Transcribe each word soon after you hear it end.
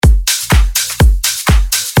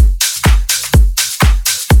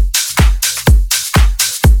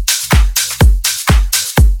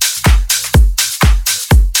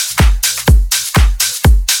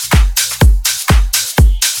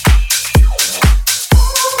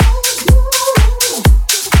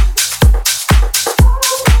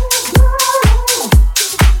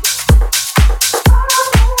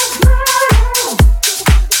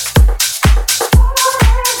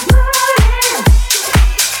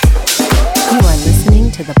You are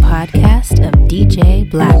listening to the podcast of DJ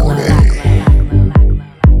Blacklow.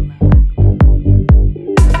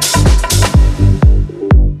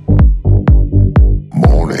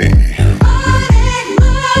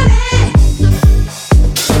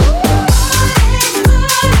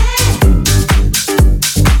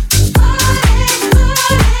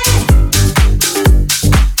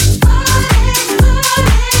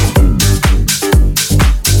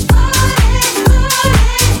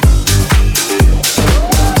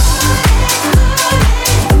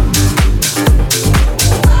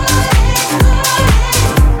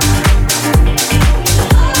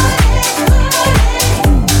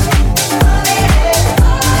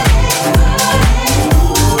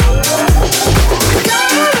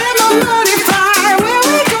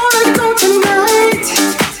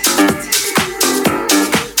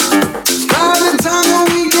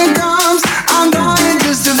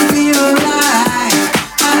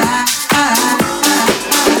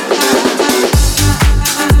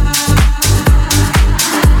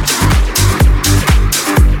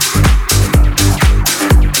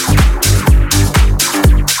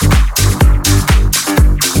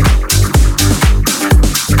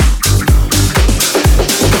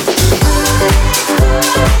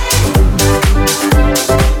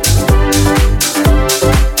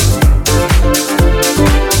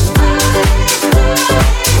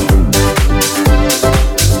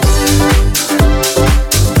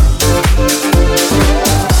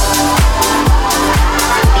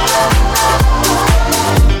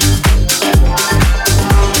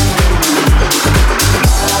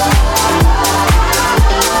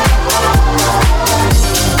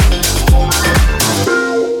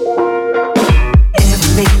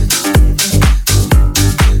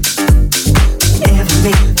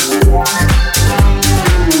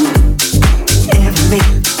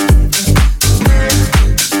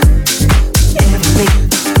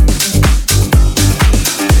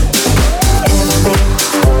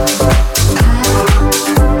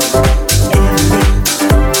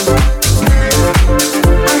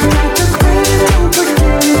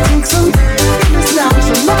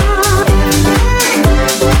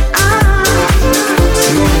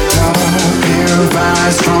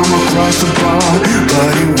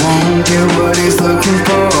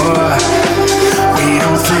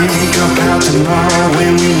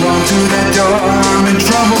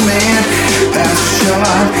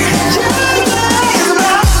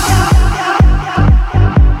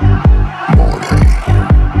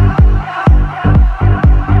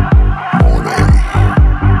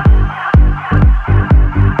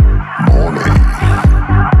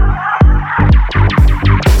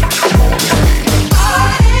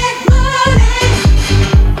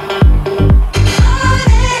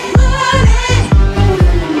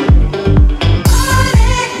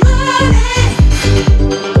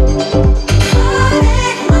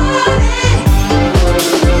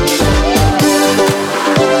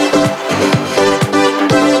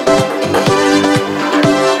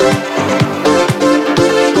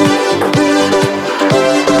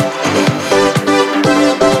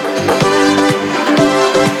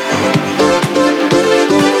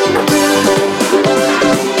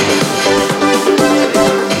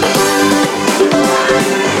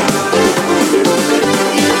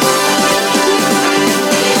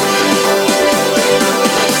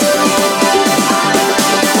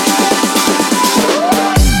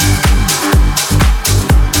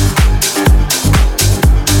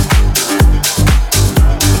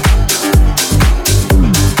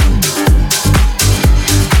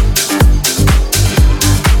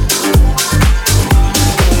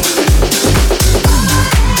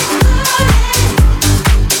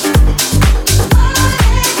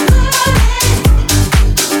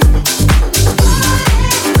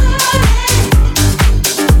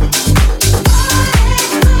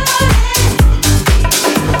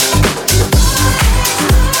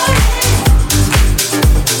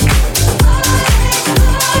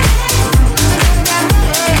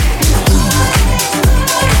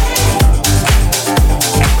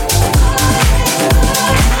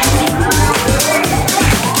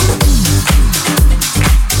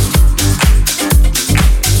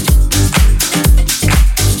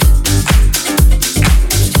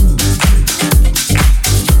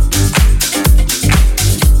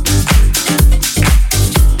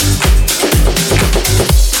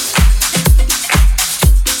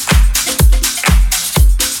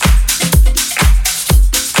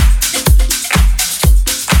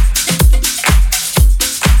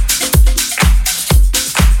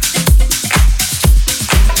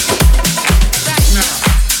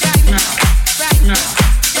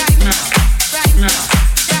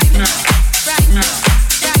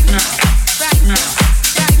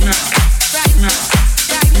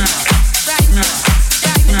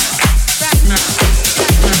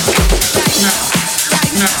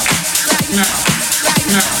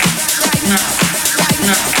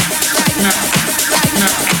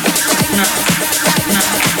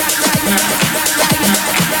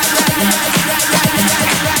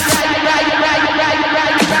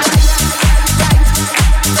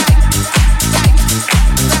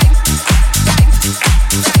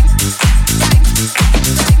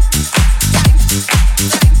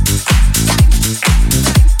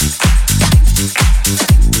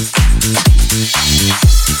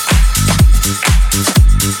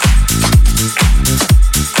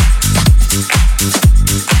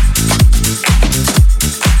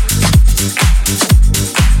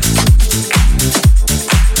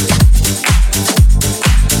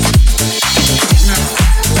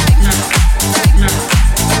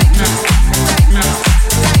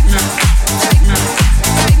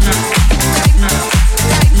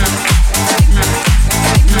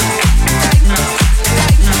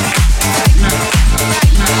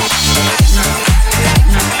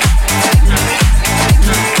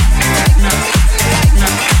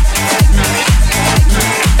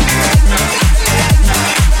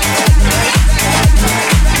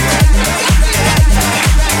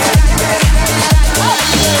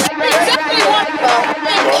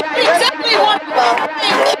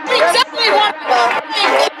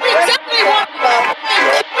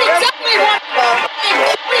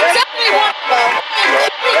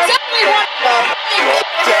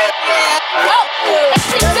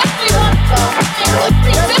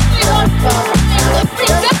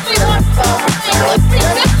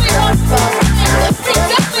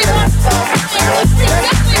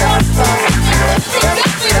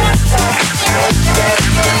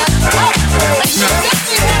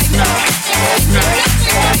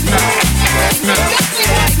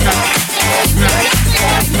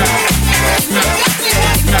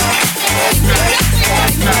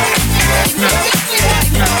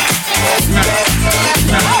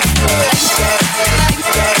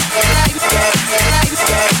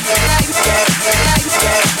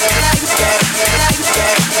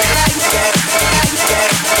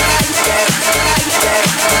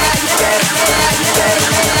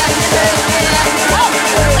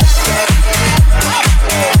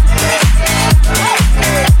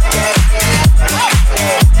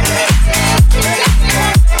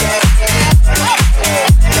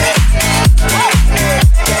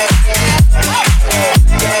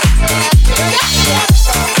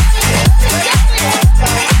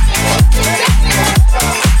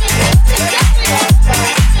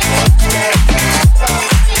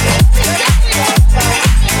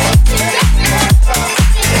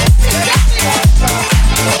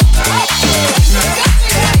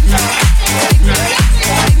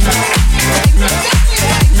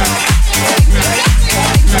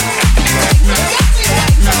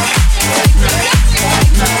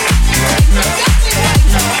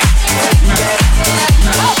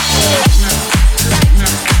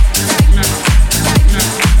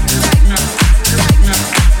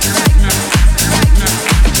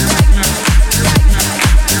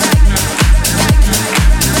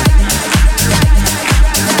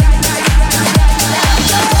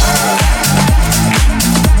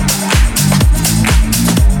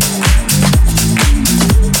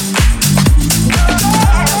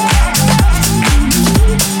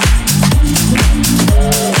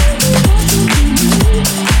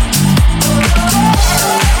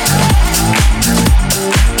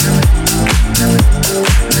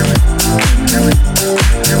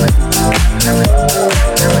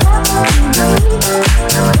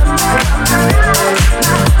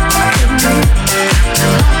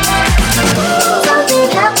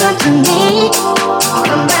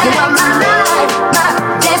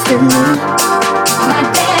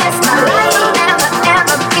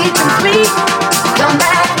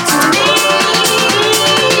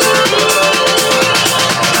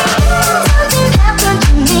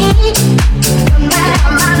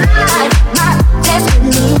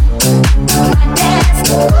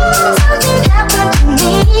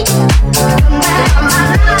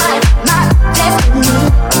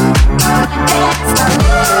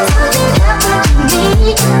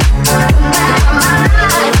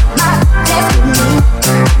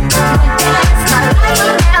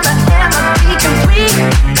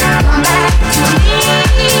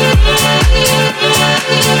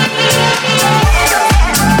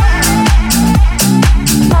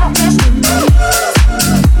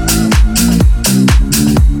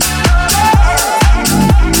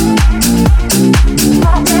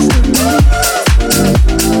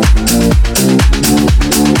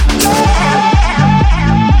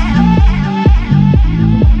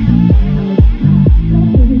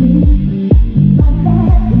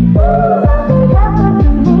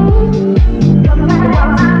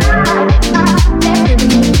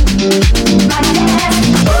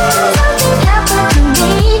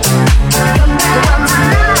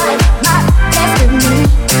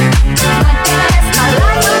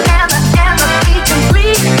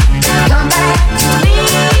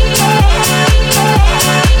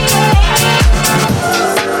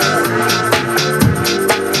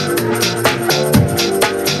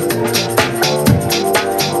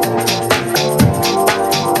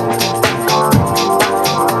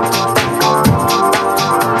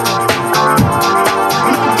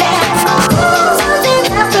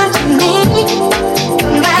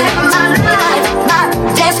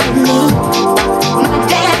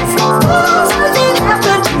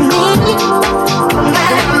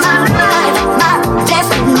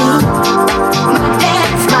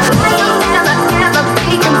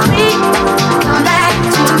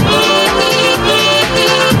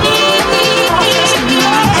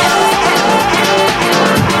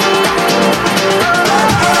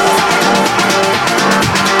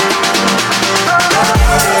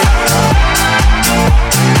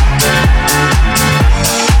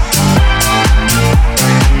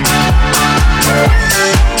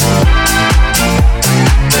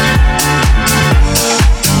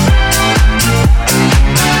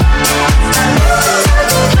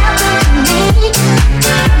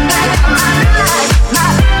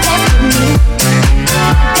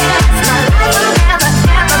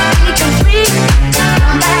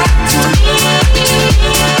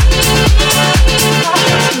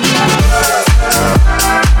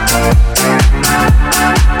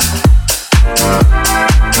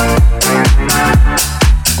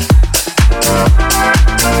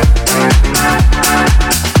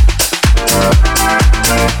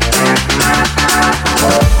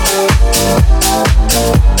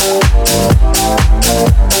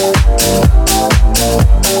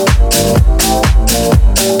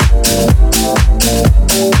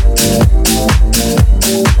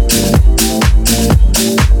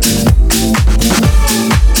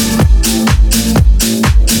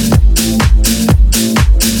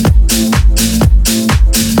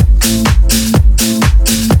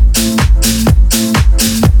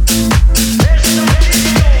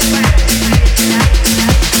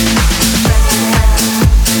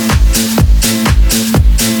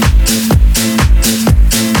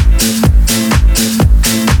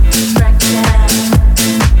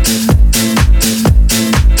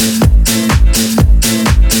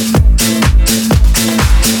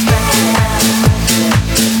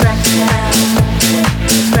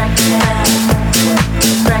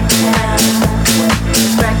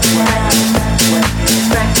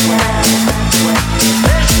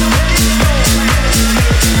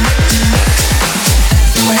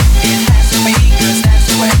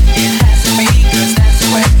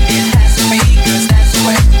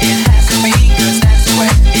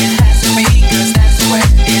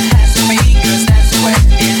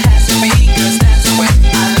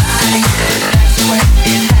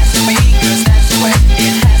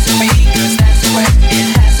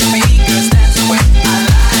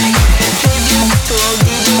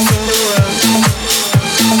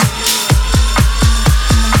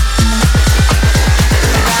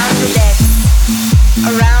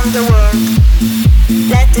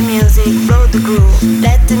 music blow the groove.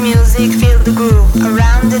 Let the music feel the groove.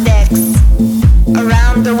 Around the decks,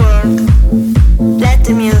 around the world. Let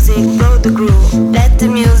the music blow the groove. Let the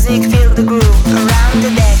music feel the groove. Around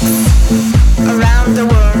the decks, around the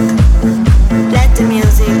world. Let the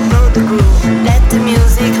music blow the groove. Let the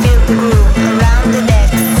music feel the groove. Around the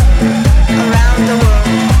decks, around the world.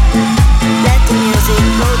 Let the music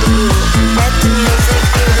blow the groove. Let the music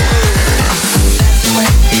feel the groove. That's the way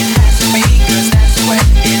it has to be, 'cause that's the way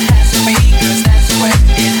it has to be, 'cause that's the way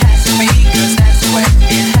it has to be, 'cause that's the way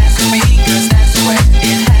it has to be, 'cause that's the way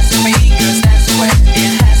it has to be, 'cause that's the way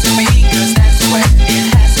it has to be, 'cause that's the way it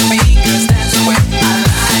has to be, 'cause that's the way I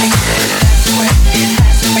like it. That's the way it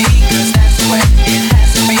has to be, 'cause that's the way it has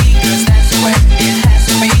to be, 'cause that's the way it has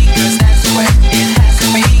to be, 'cause that's the way it has to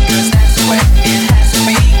be, 'cause that's the way it has to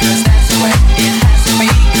be, 'cause that's the way it has to be,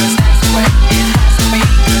 'cause that's the way it has to be,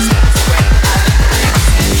 'cause that's the way I like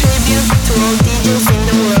it. Tribute to all DJs in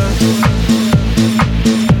the world.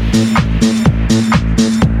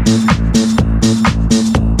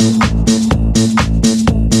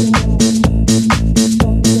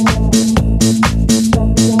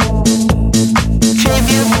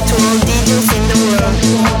 Tribute to all DJs in the world.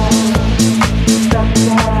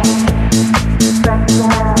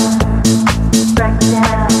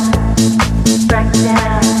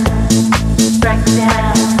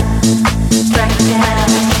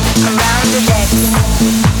 Around the decks,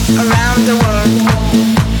 around the world.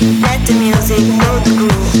 Let the music blow the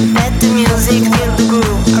groove. Let the music feel the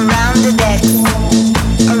groove. Around the decks,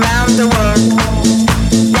 around the world.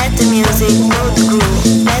 Let the music blow the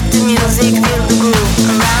groove. Let the music feel the groove.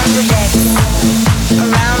 Around the decks,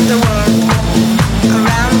 around the world.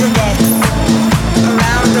 Around the decks,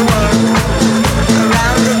 around the world.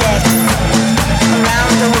 Around the decks,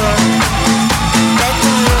 around the world. Let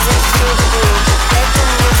the music feel the groove. Let the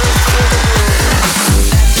music feel the groove.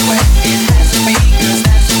 That's the way it has to be, 'cause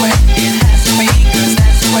that's the way it has to be, 'cause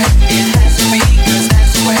that's the way it has to be, 'cause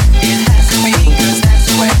that's the way it has to be, 'cause that's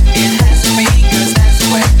the way it has to be, 'cause that's the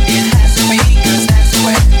way it has to be, 'cause that's the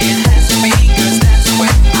way it has to be, 'cause that's the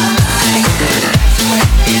way I like it. That's the way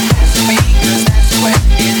it has to be, 'cause that's the way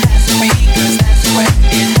it has to be, 'cause that's the way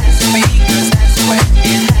it has to be, 'cause that's the way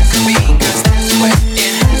it has to be, 'cause that's the way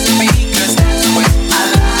it has to be, 'cause that's the way I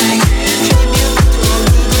like it. Tribute to all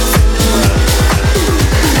DJs in the world.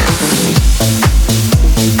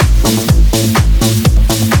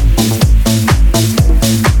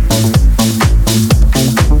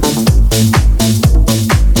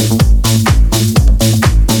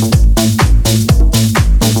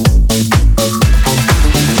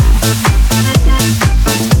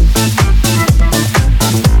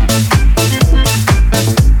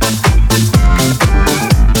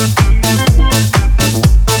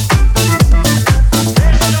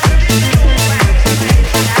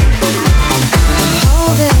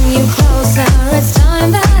 Holding you closer, it's time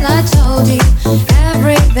that I told you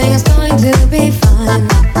everything is going to be fine.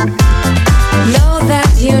 Know that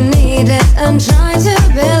you need it and try to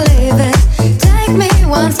believe it. Take me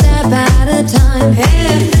one step at a time.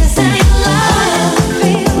 If this ain't love,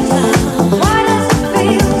 why does it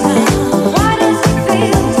feel love? Why does it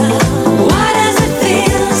feel love? Why does it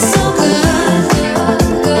feel so good?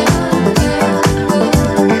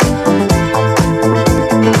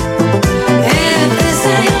 If this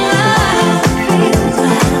ain't love,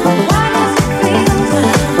 why does it feel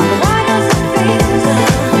love? Why does it feel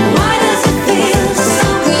love? Why does it feel so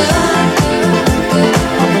good?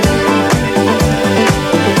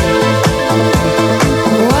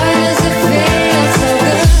 Why does it feel so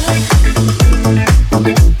good?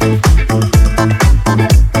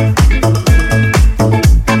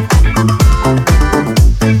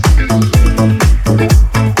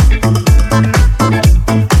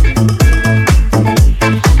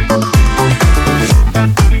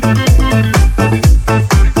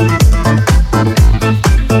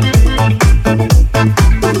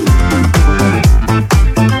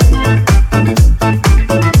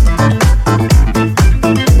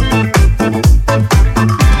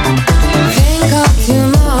 Think of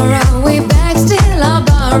tomorrow, we beg, steal or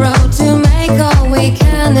borrow to make all we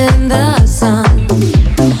can in the sun.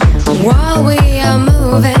 While we are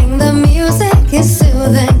moving, the music is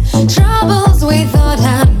soothing troubles we thought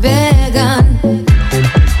had begun.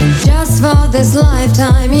 Just for this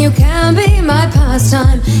lifetime, you can be my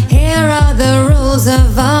pastime. Here are the rules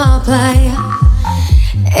of our play.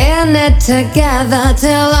 In it together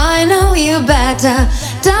till I know you better,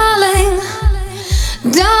 darling.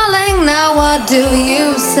 Darling, now what do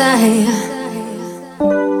you say?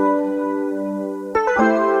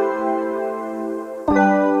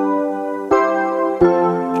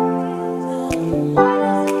 Why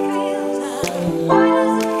does it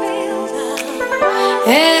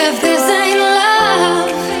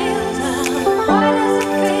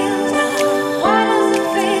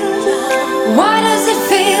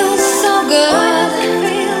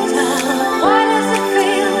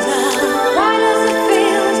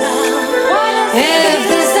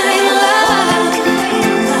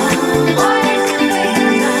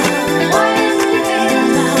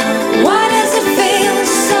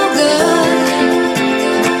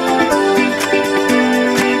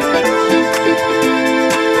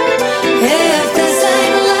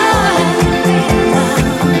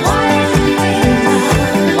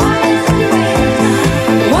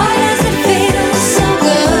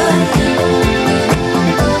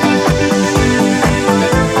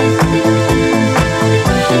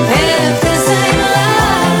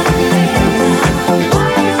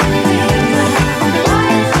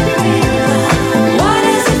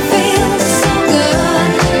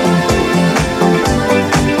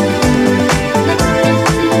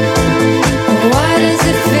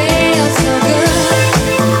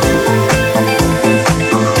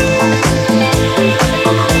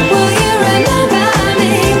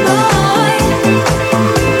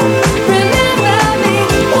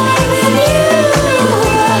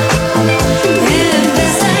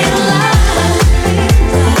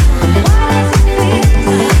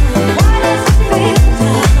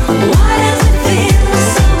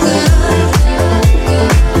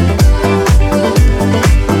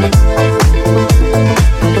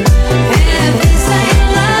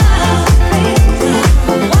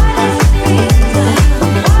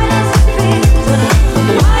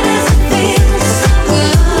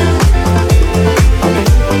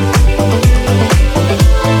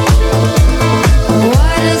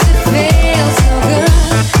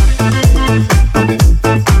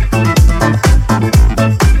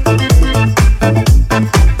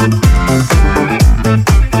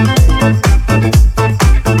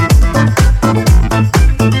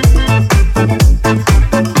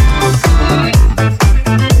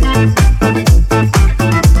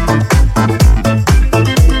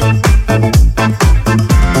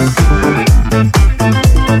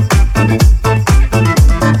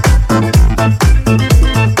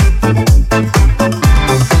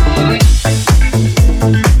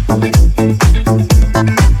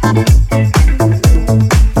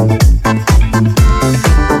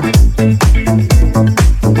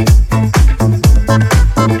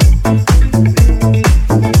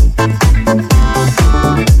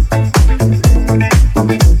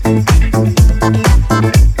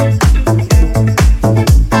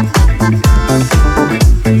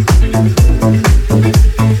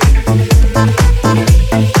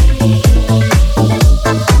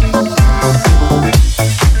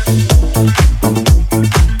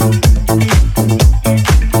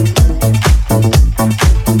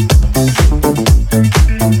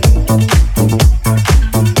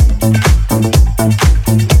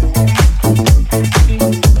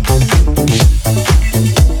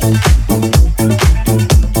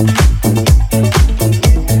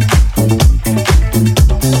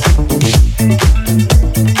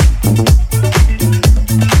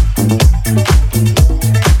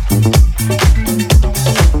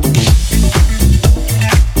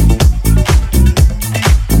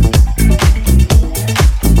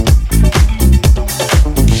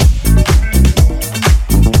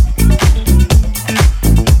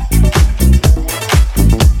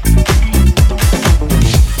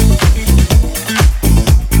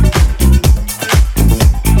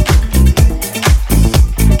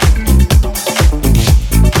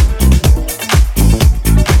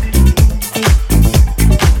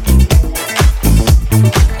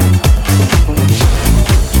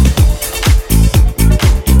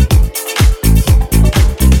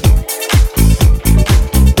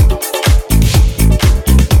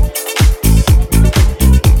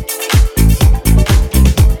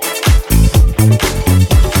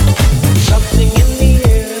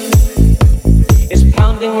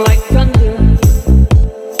something like thunder.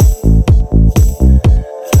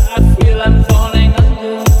 I feel I'm falling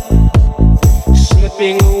under,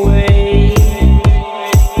 slipping away.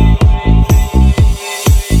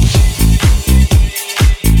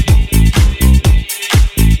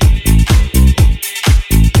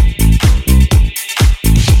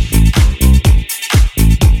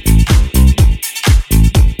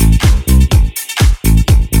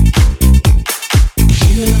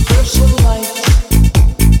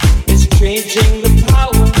 Changing the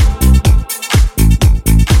power,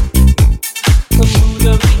 the mood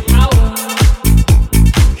of the hour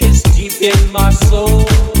is deep in my soul.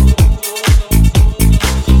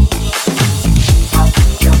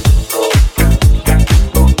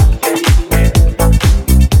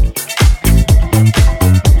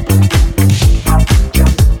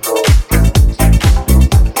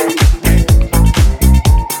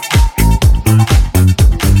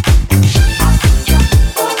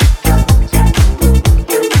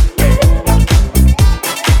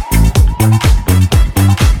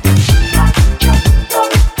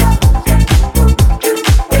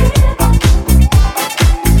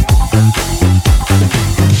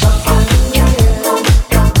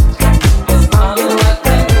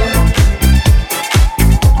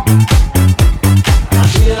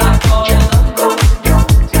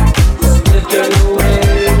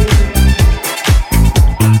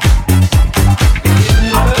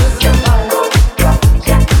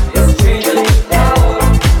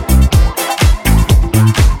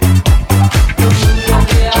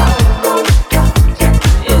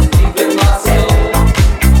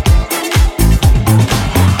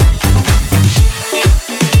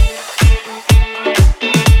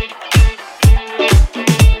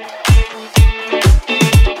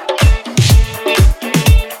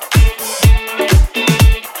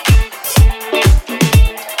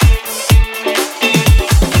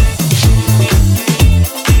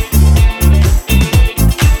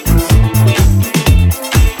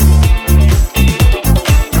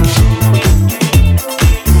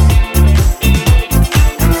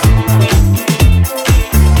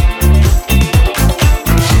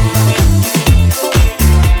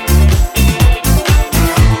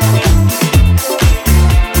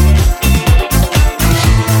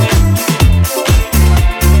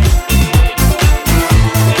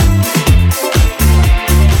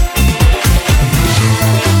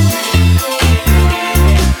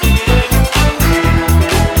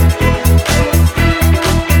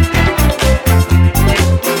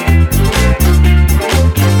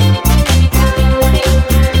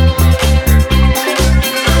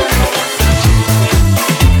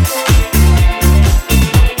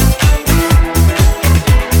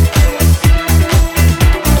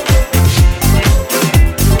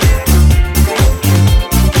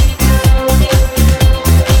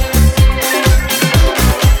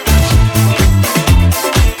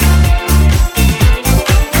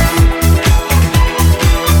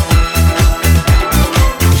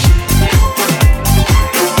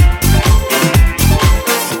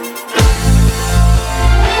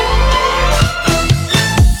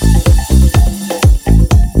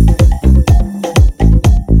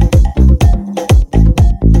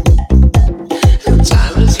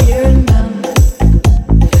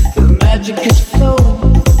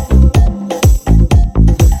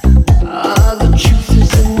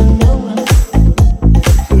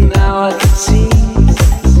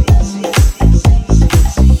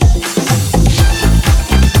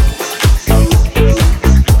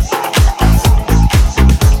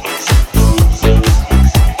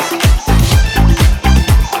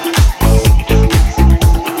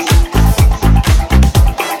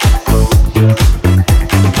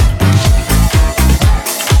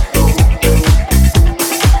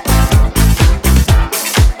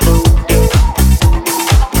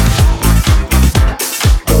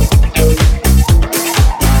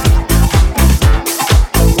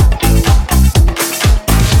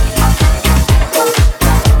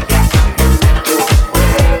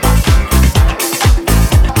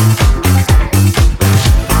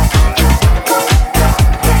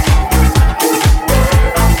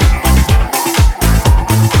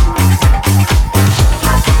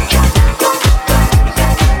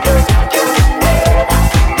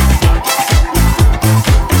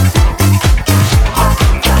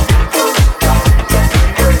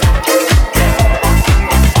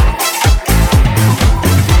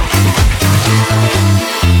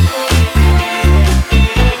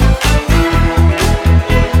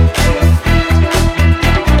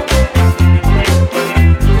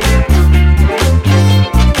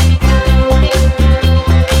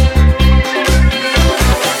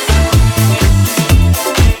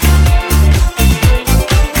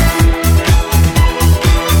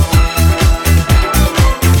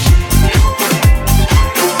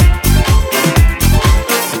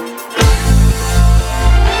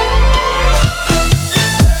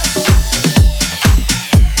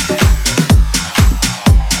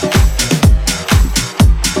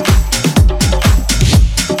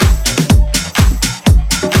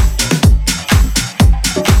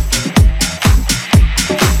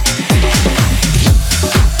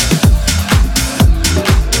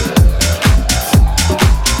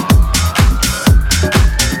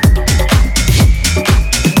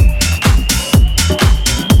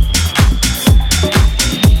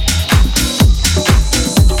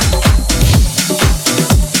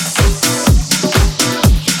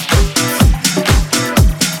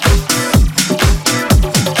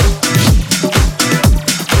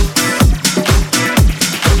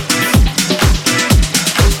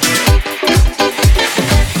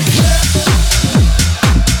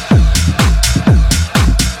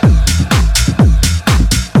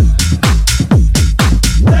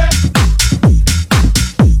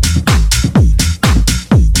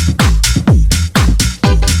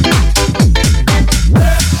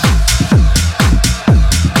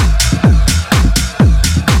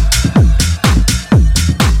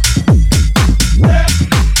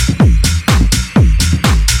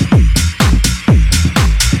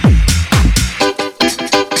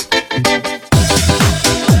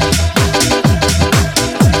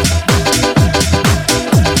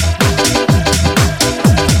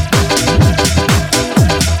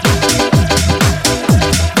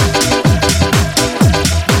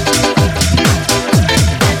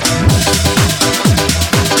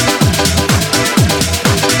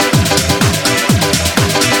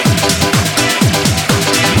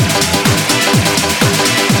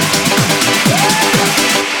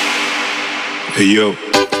 yo.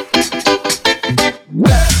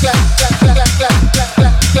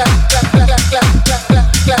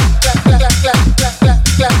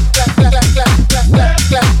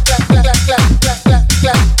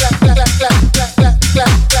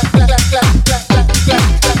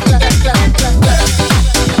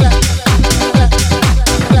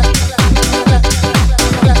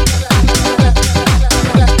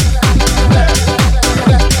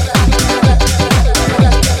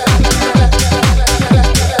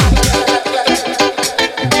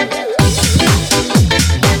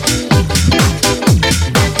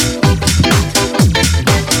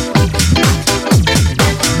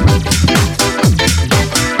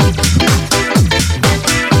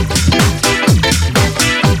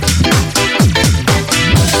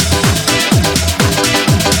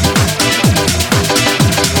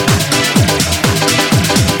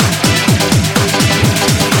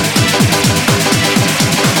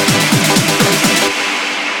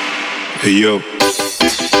 Hey yo.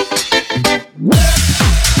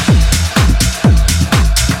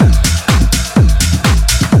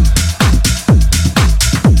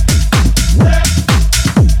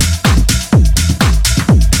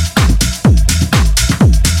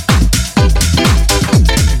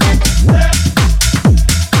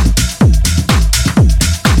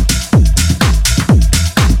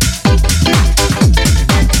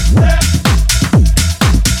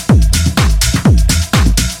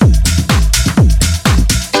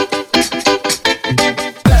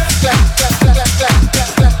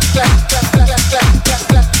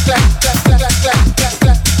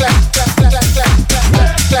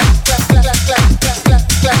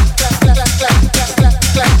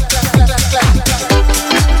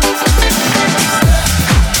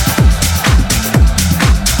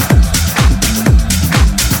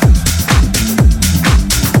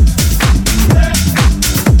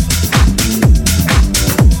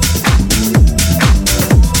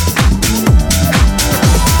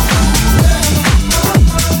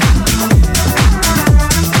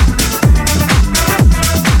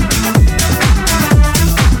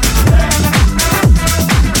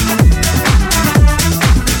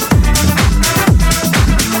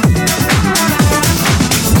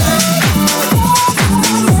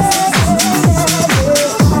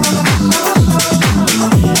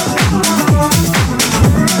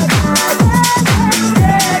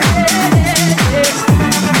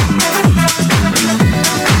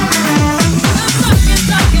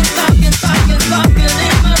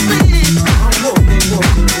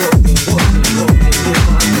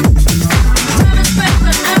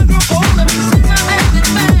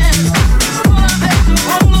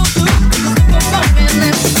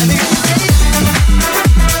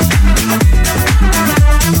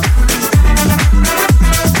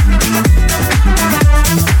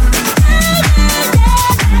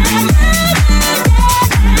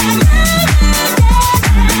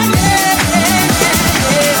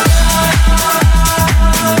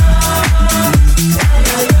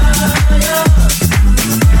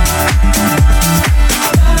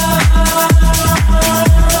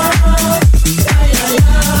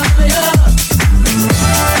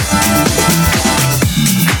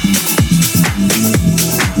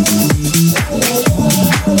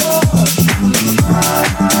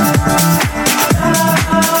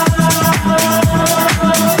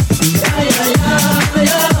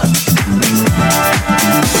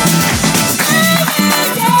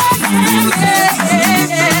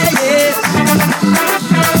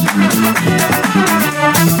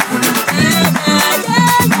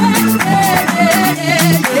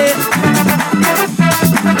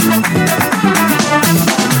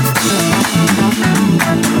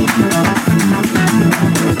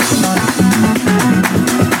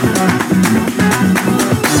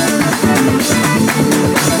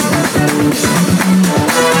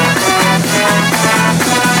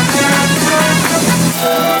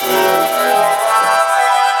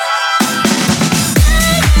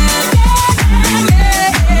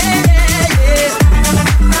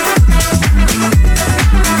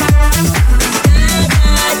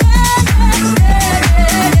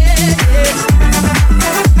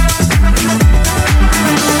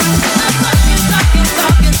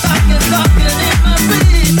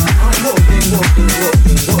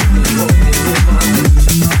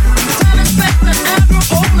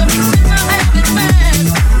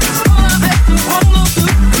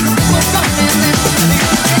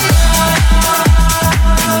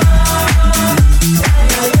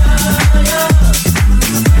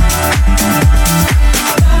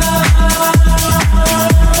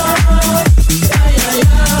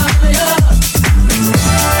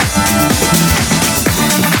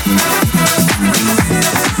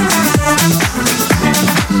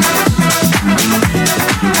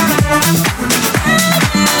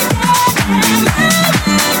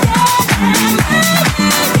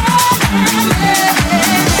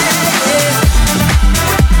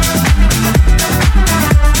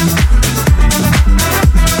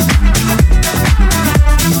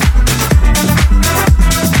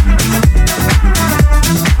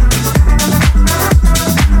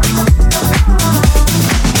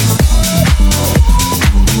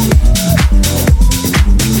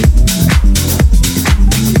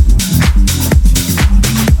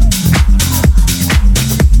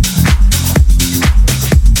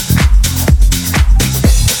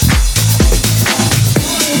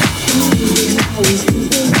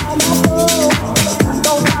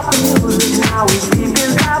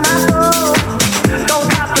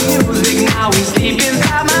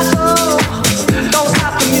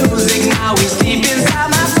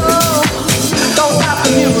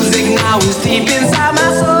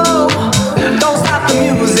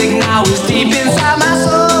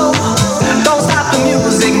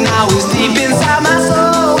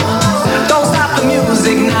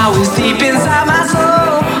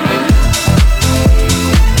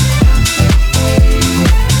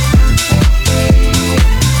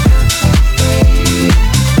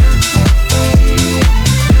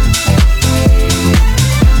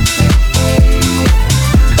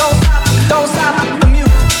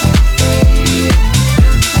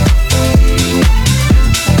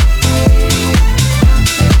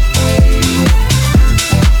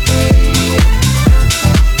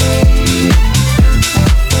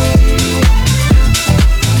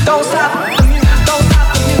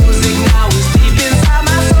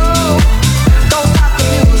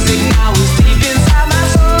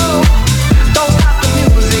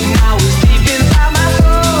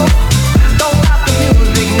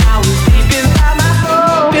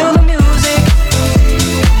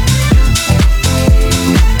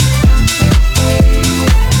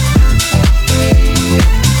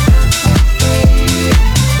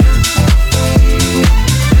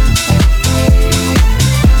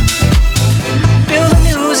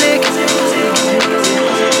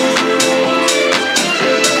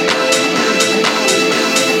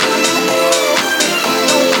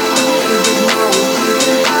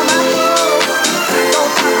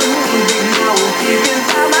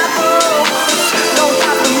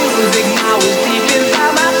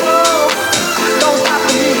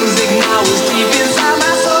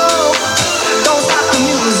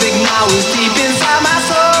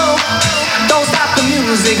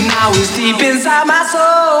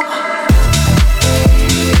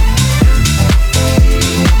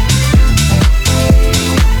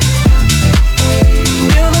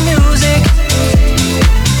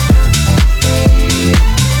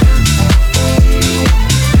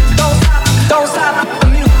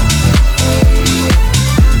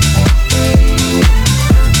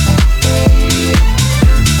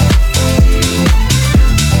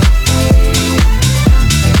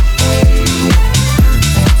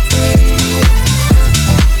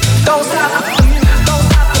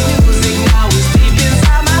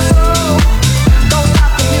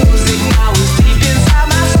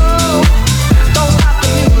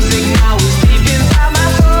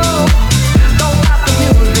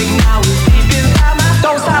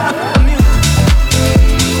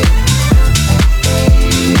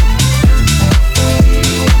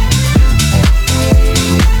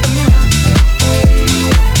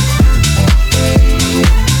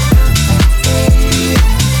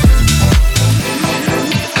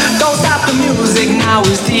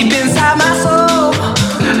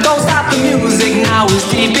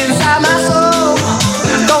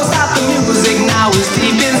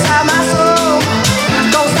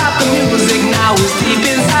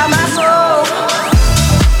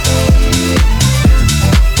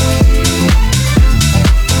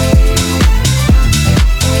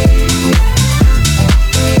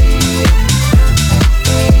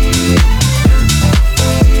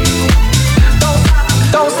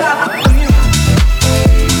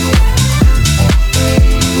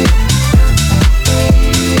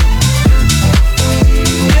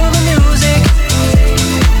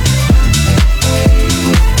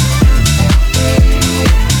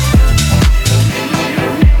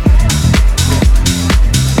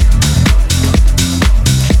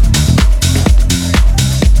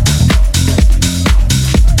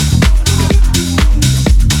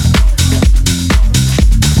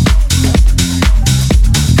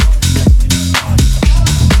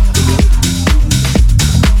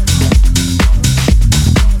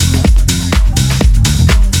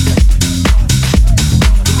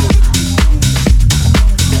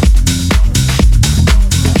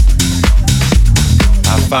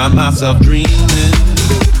 find myself dreaming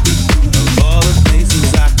of all the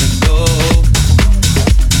places I could go.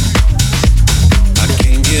 I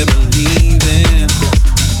came here believing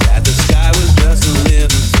that the sky was just a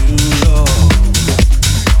little too low.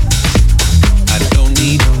 I don't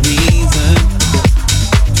need a reason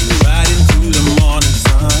to ride into the morning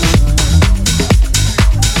sun.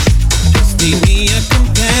 Just need me a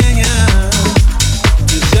companion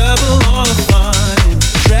to double all the fun and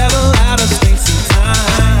travel out of space and time.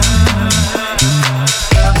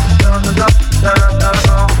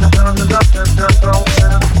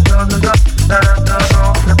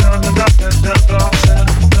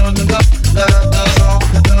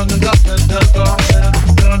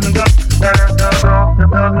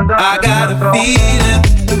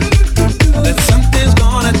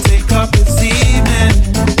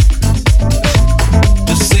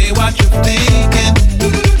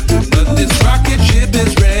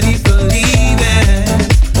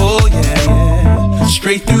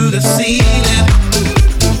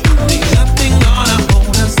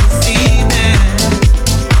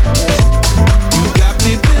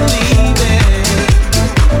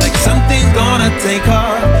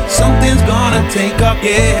 something's gonna take up,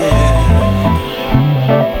 yeah.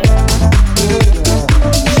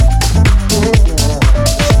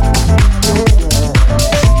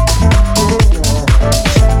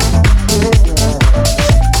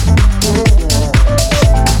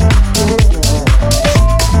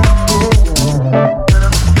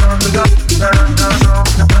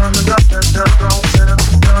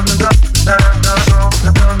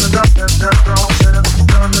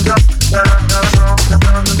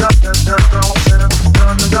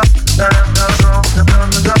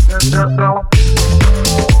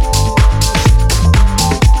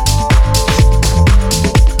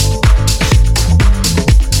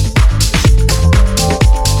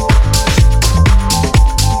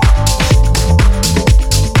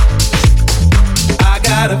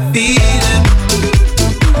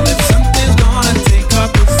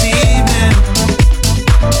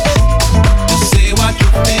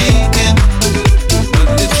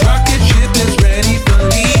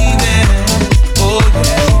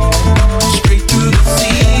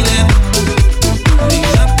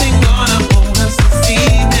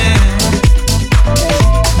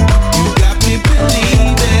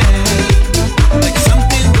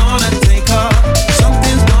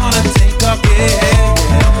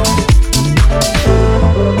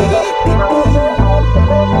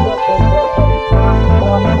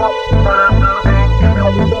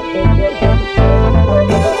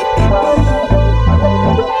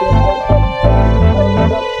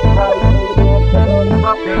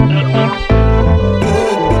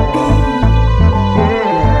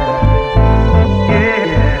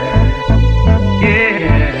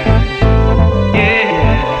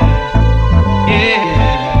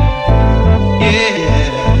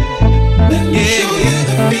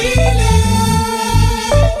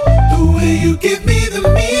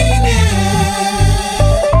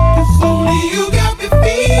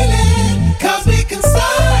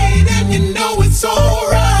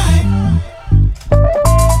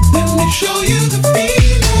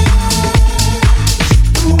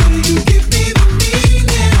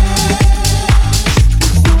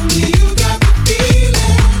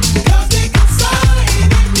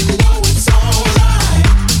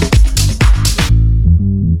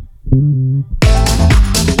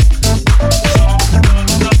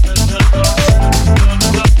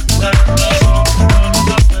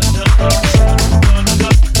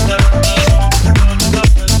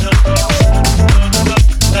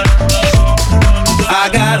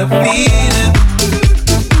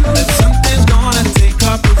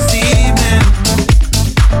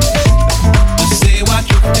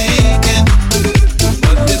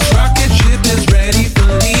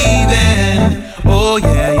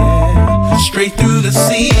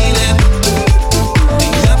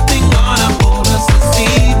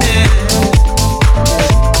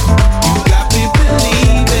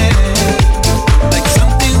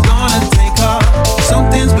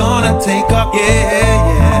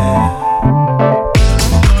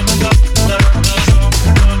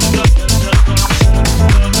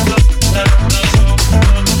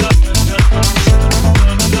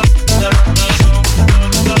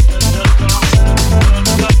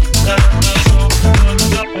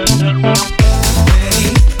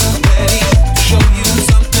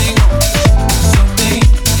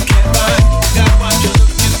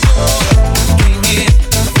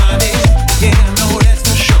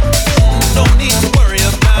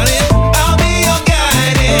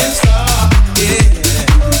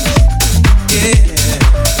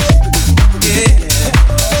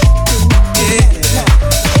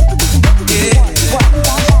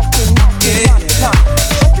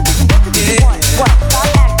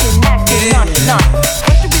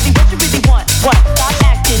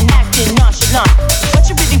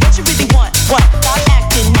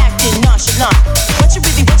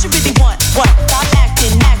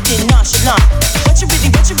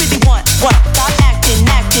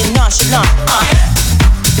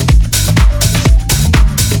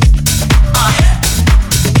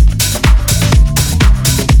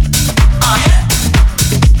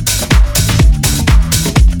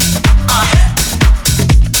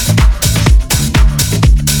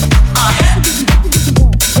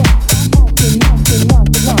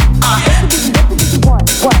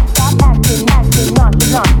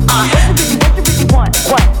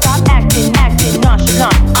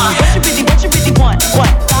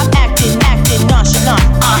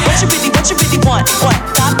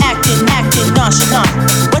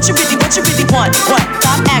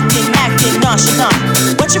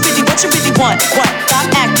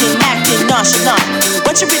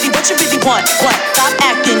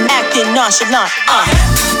 Nonchalant.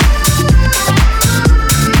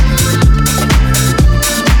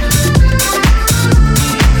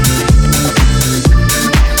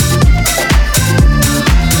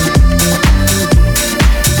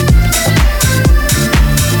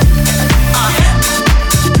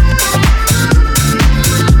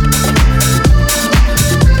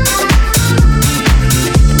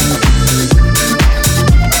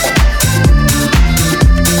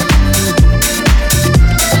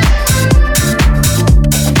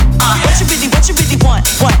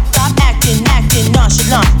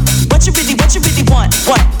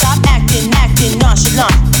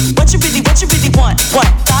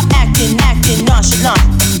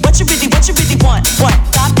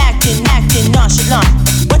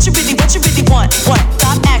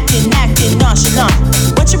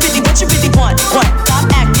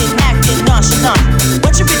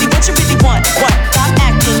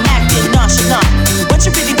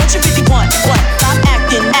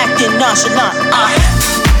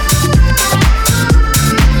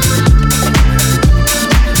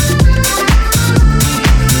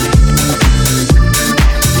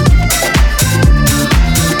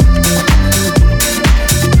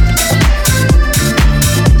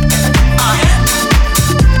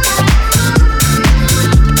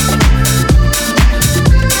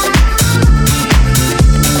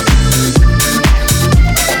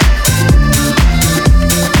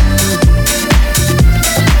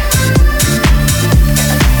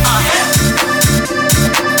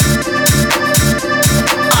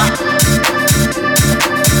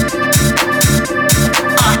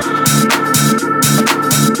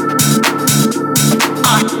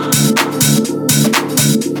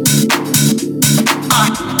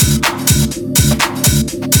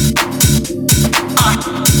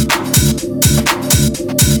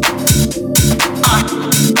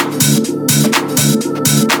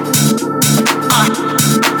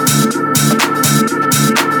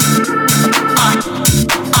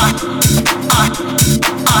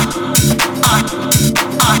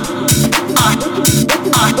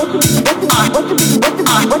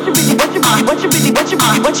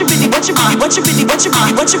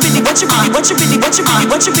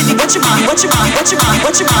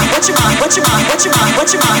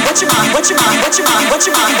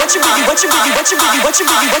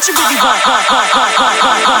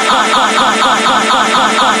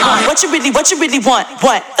 What you really want?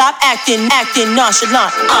 What? Stop acting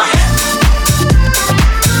nonchalant.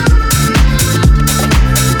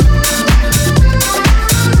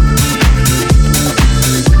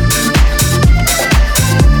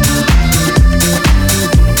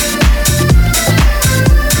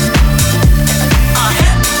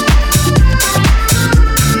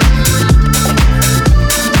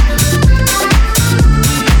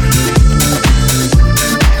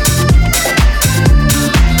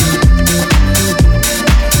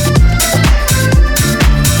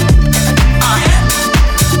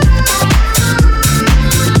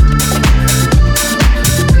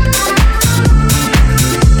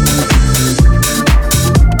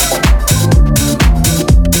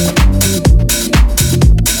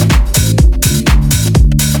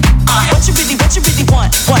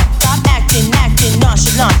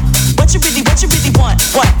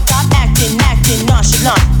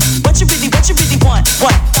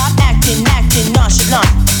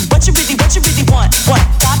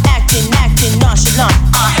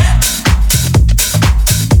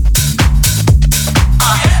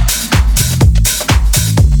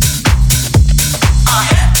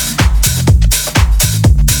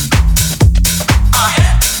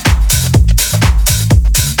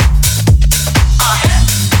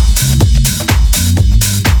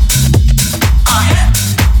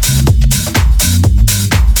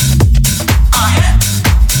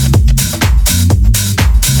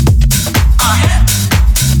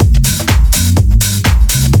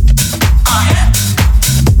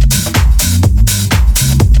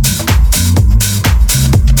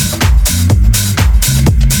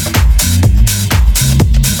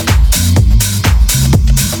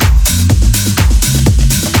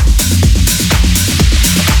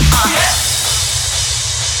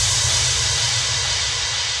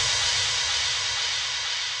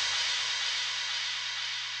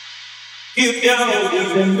 You don't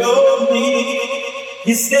even know me.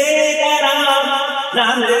 You say that I'm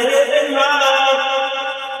not living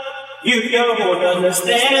right. You don't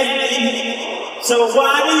understand me. So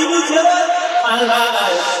why do you judge my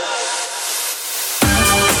life?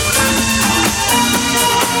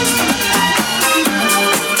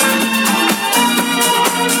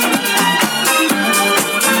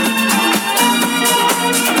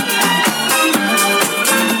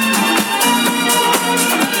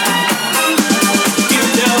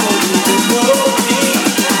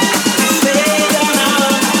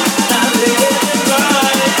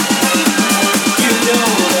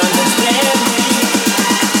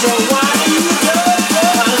 So why do you judge?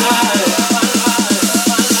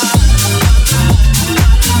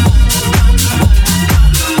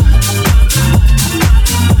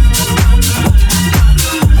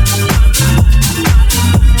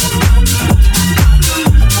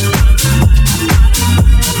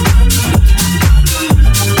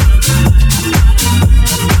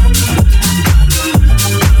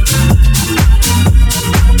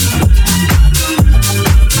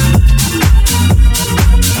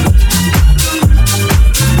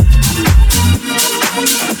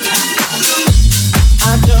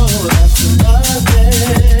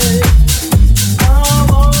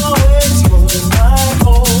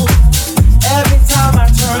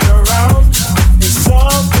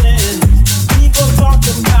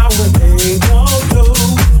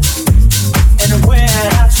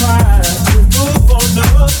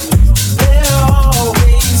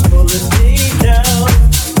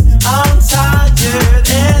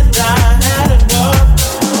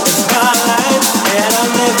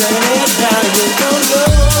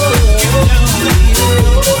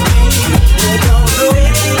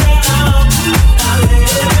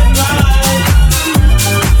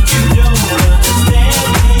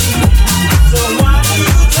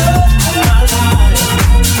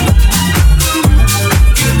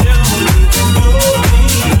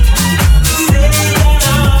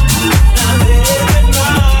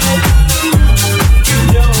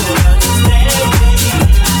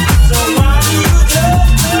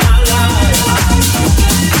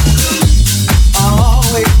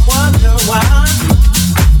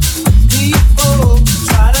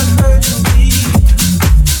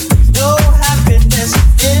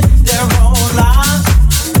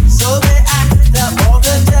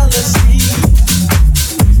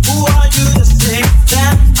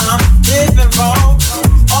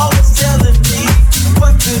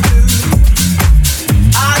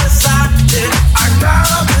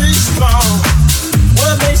 wrong?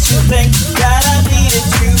 What makes you think that I needed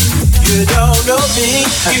you? You don't know me,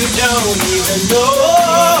 you don't even know.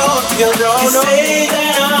 You don't know me.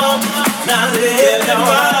 That I'm not living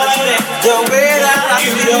right the way that I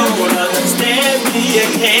feel. You don't understand me, you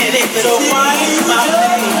can't even so why my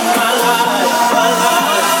life, my life, my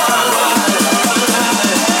life, my life.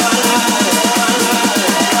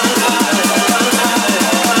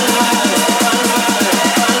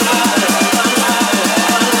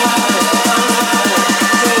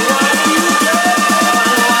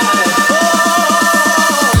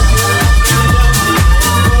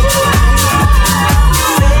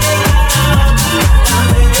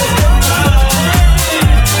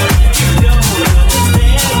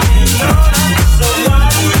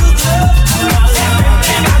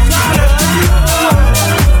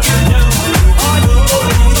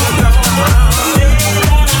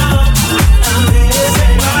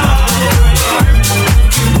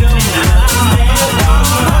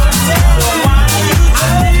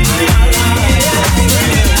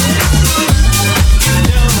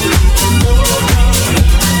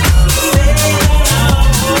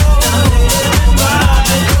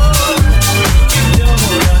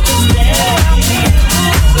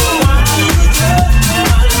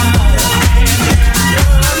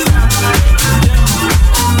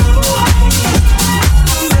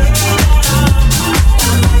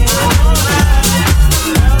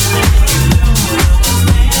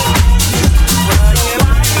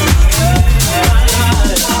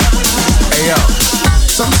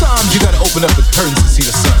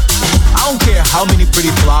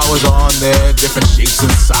 Different shapes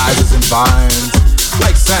and sizes and vines.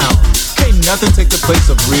 Like sound, can't nothing take the place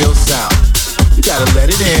of real sound. You gotta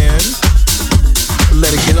let it in,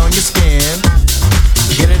 let it get on your skin,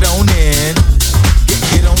 get it on in,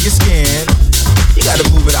 get on your skin. You gotta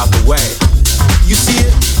move it out the way. You see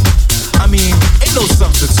it? I mean, ain't no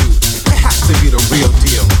substitute. It has to be the real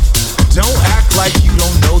deal. Don't act like you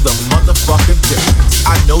don't know the motherfucking difference.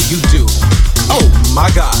 I know you do. Oh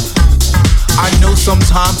my God. I know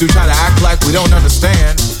sometimes we try to act like we don't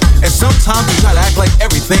understand, and sometimes we try to act like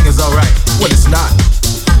everything is alright when it's not.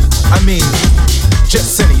 I mean,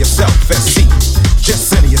 just center yourself and see.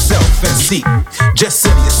 Just center yourself and see. Just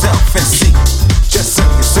center yourself and see. Just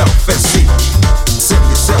center yourself and see. Center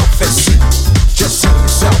yourself and see. Just center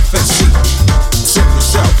yourself and see. Center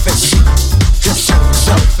yourself and see. Just center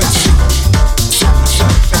yourself and see. Center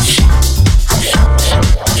yourself and see.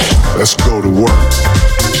 Let's go to work.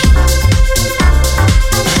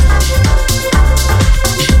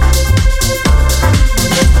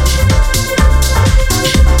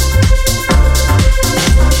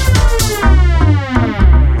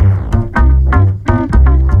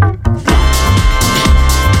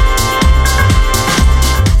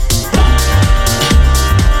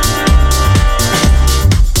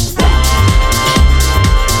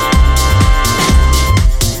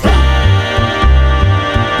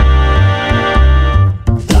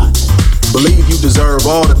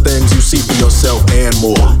 All the things you see for yourself and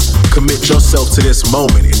more. Commit yourself to this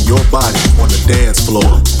moment in your body on the dance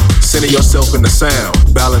floor. Center yourself in the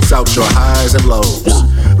sound. Balance out your highs and lows.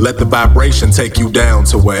 Let the vibration take you down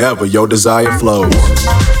to wherever your desire flows.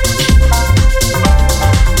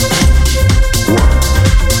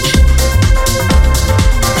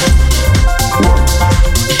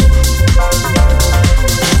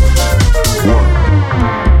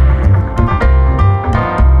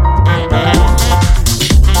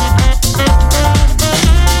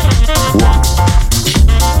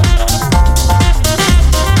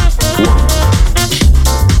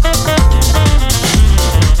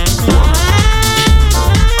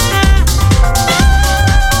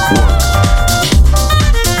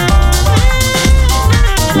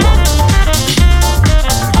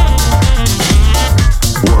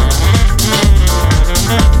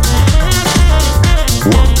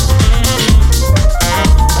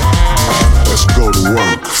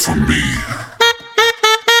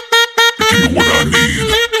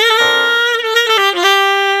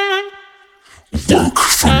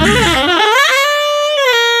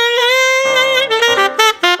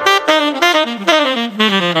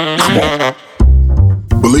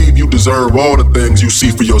 Deserve all the things you see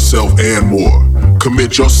for yourself and more.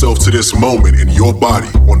 Commit yourself to this moment in your body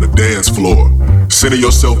on the dance floor. Center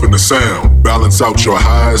yourself in the sound. Balance out your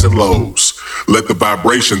highs and lows. Let the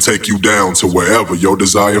vibration take you down to wherever your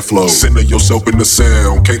desire flows. Center yourself in the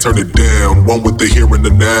sound, can't turn it down. One with the here and the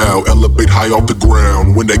now. Elevate high off the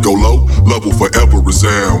ground. When they go low, love will forever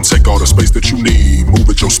resound. Take all the space that you need, move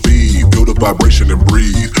at your speed. Feel the vibration and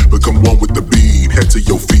breathe. Become one with the beat, head to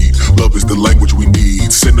your feet. Love is the language we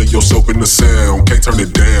need. Center yourself in the sound, can't turn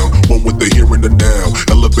it down. One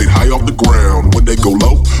elevate high off the ground. When they go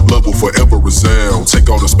low, love will forever resound. Take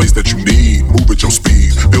all the space that you need, move at your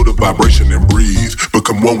speed, feel the vibration and breathe.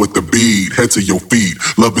 Become one with the beat, head to your feet.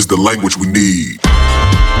 Love is the language we need.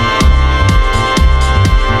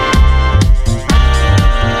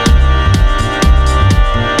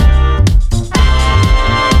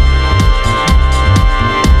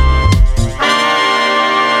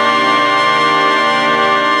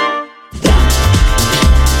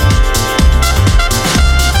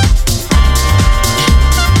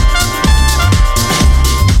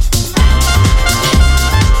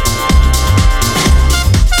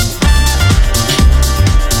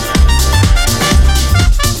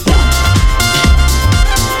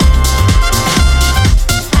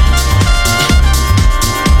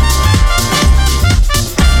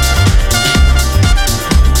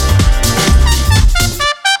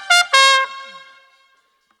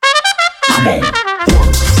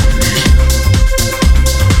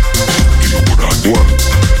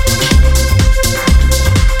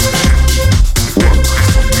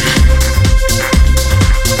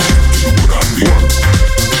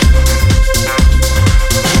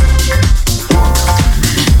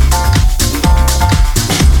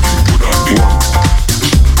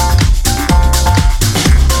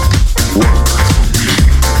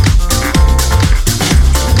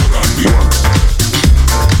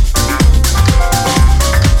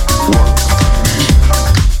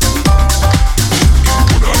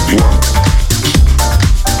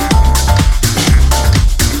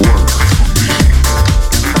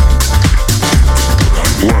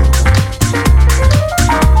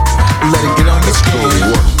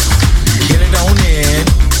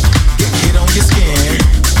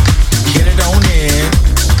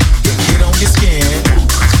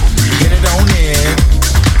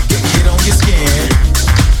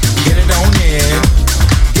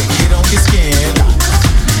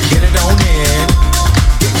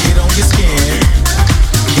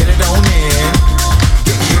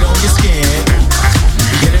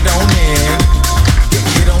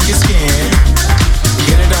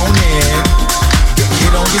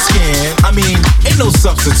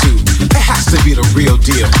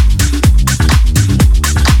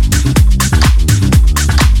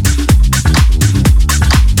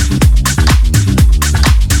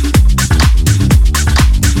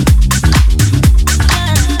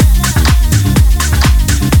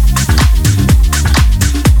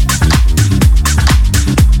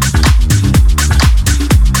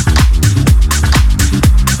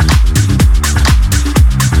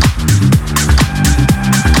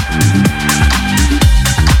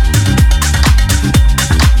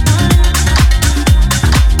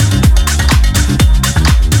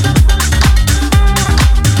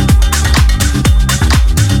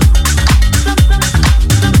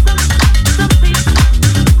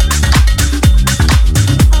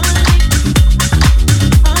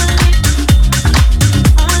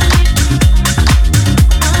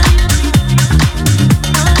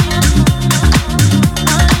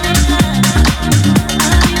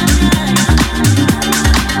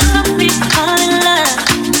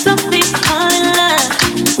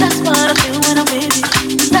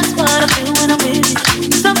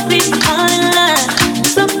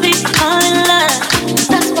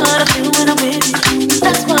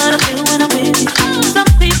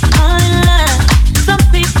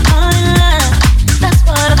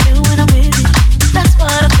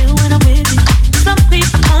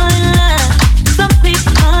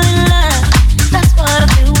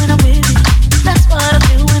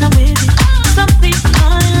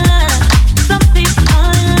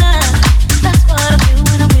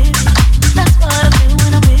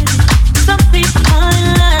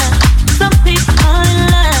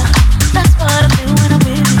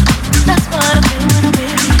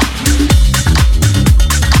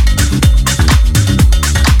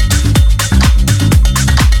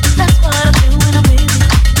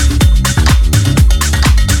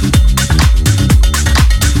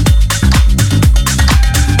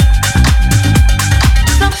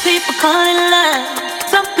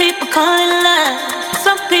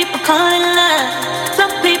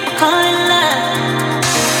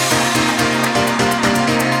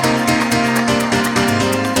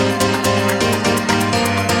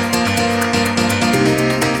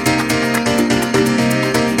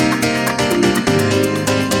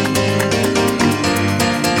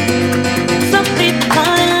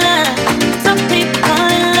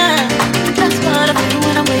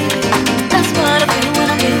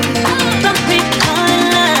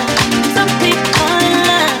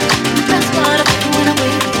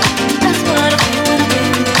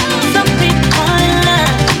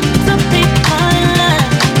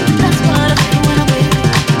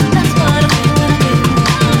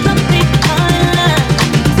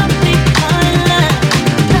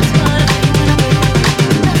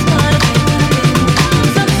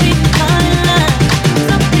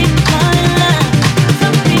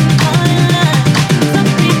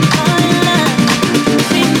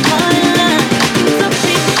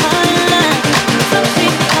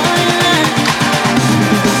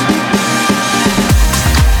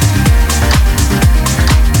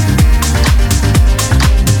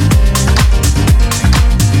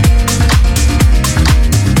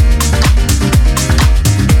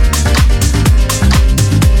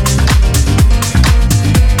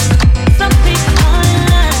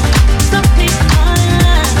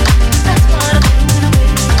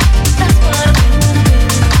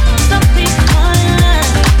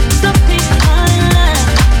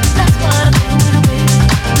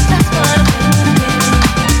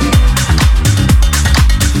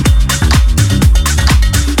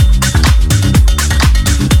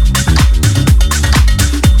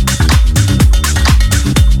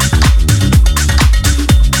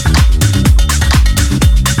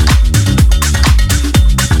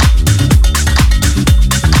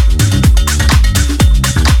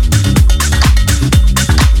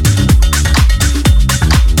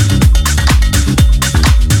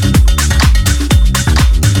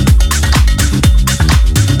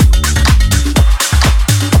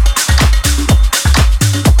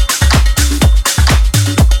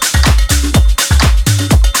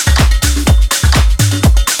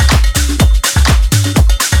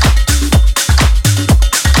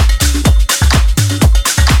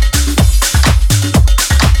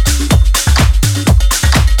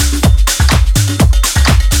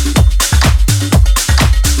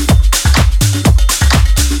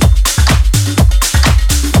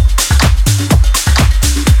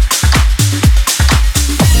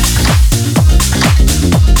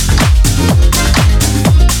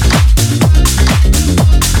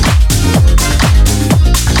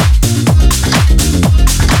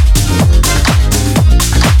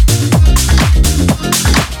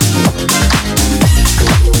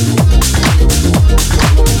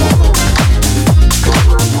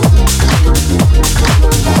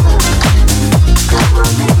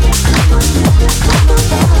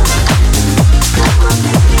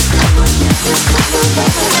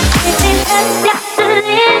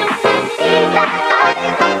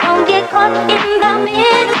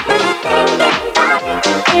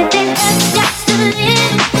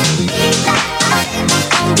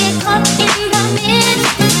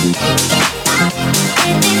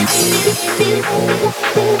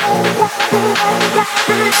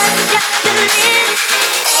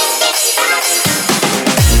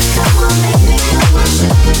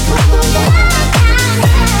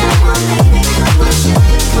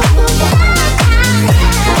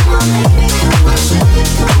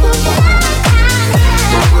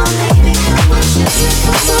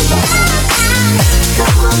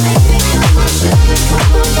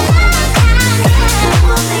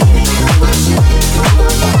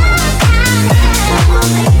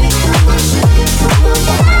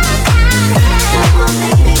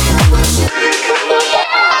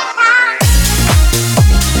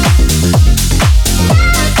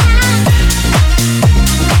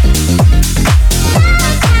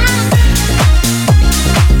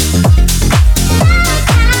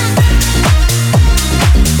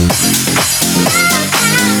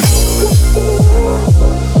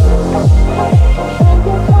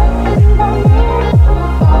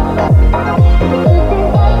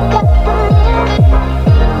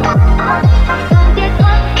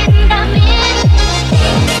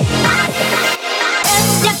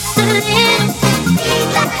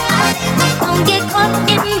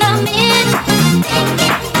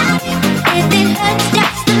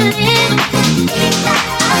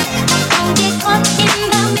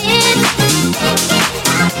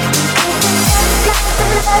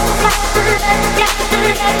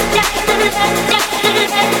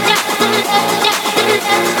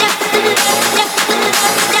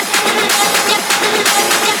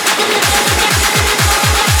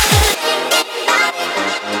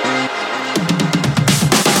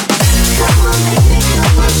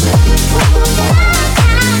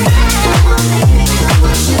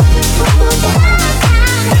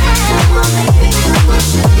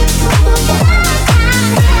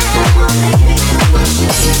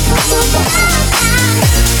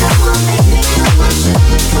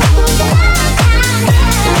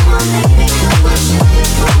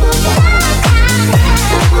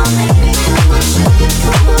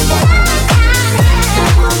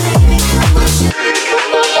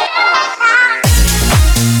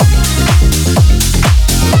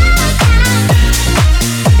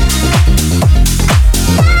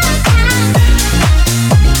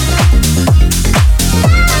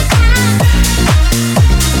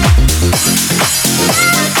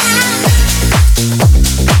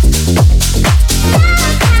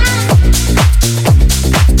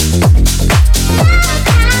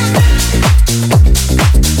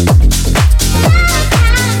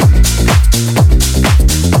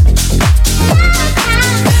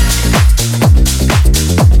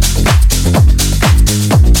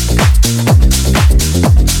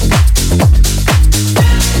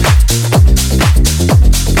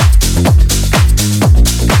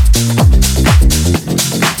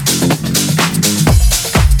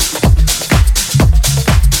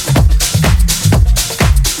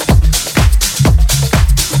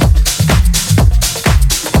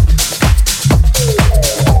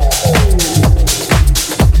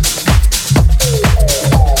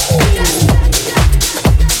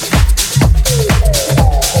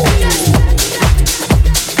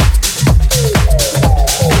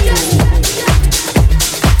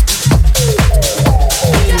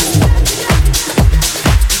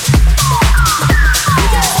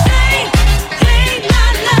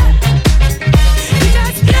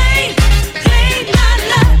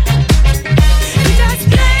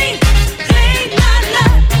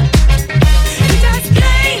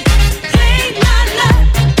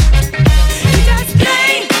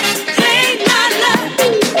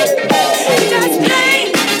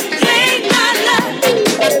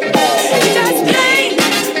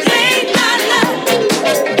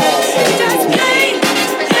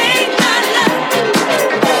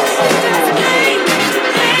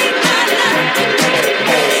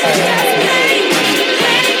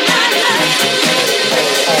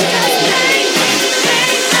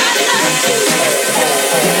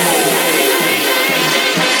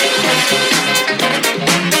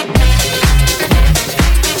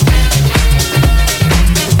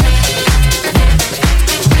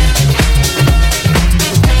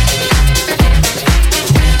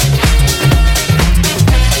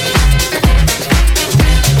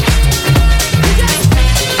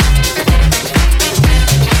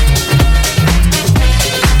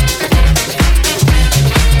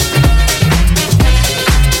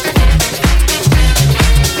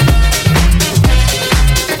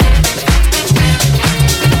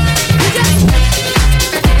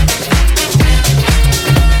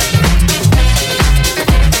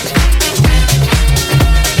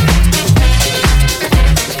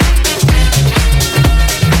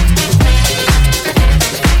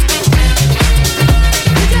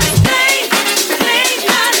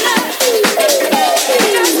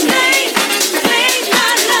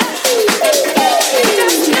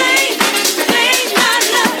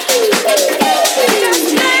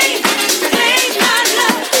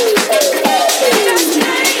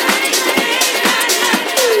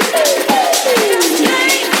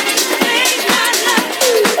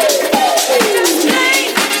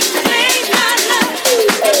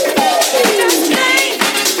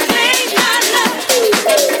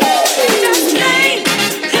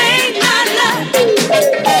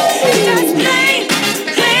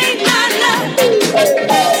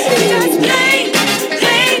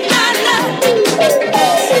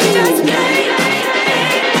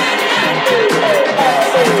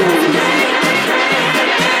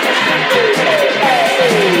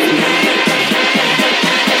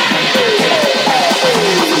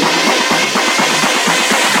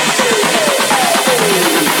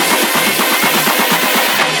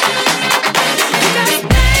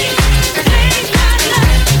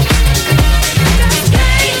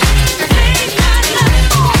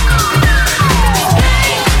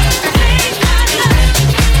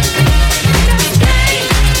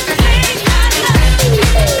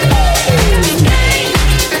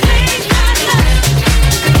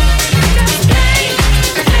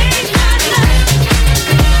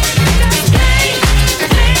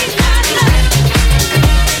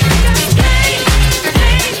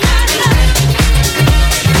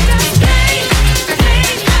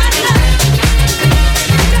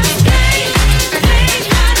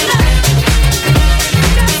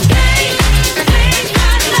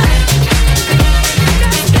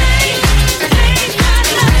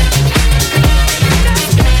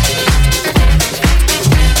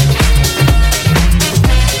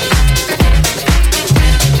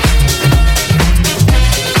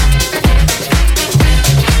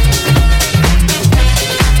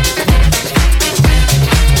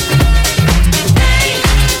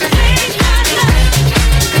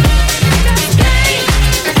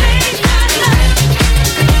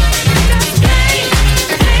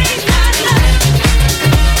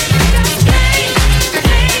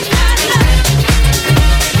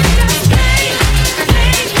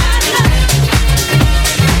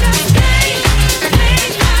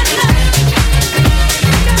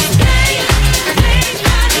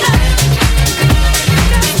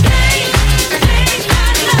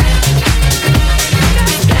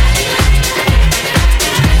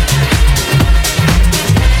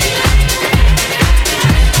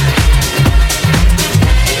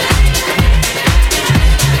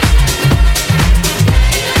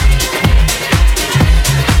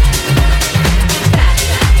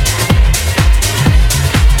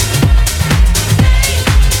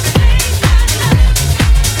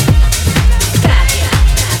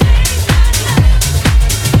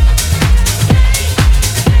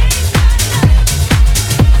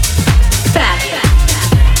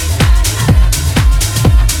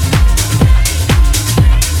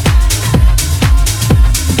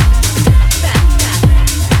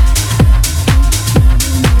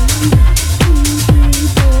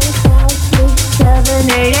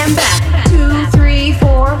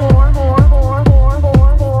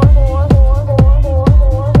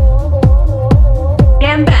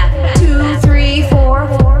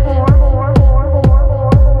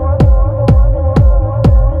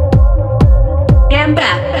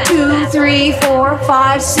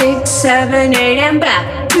 7, 8 and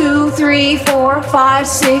back. 2, 3, 4, 5,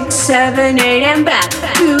 6, 7, 8 and back.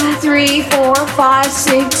 2, 3, 4, 5,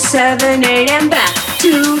 6, 7, 8 and back.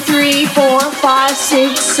 2, 3, 4, 5,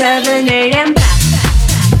 6, 7, 8 and back.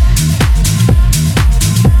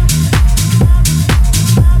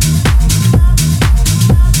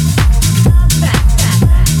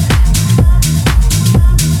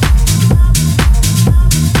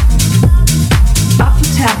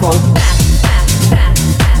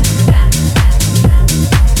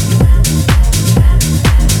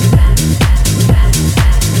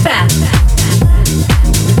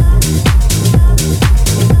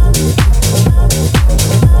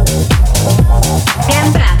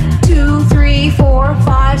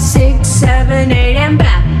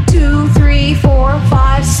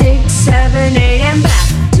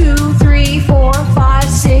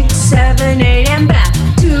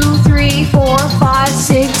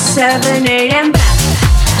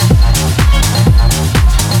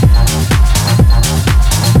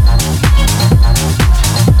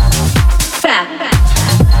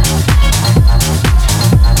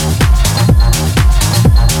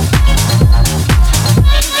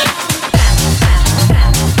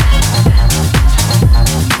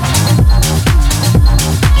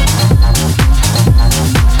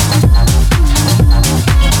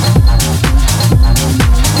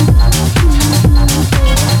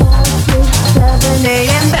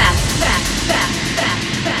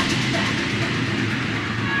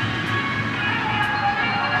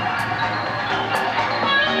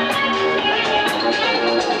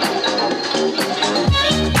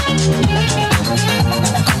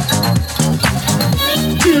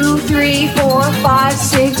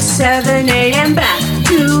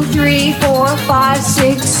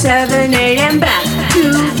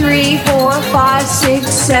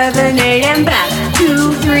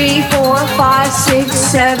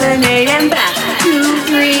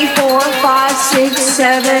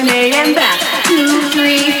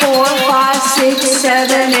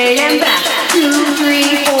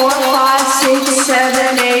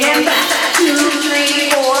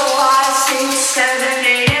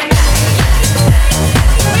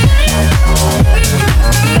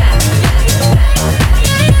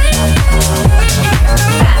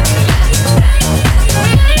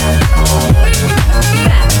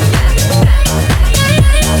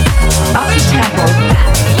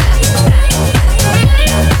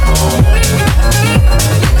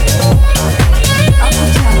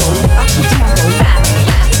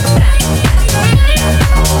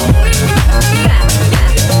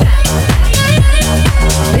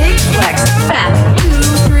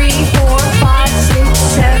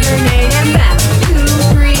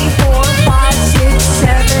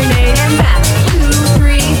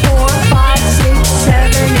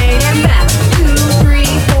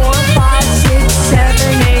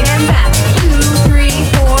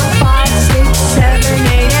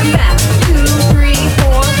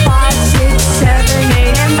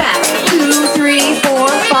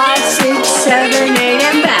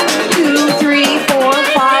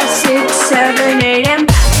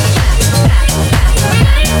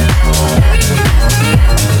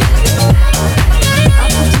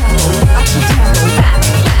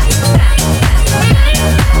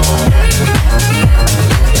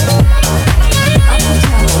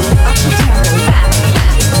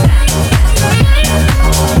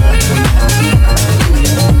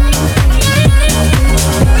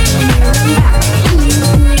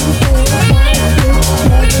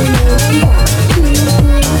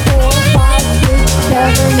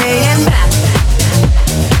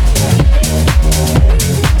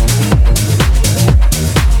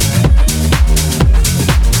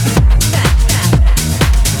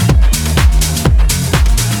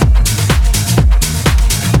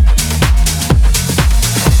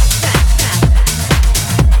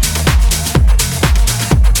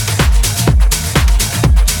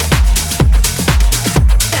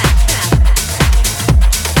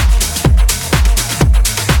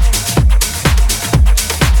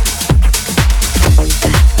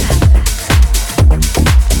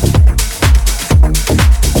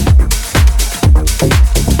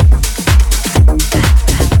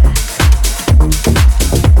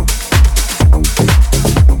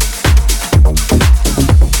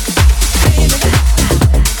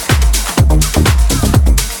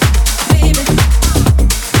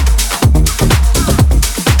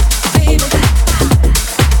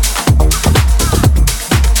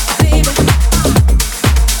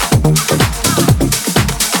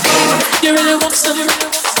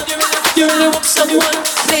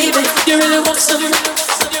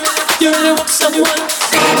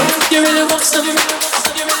 You really want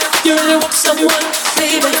You really want someone,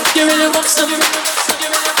 baby. You really want someone.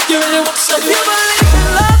 You really want someone. If you believe in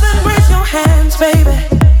love, then raise your hands, baby.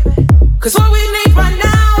 'Cause what we need right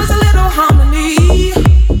now is a little harmony.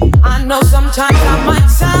 I know sometimes I might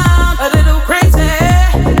sound a little crazy.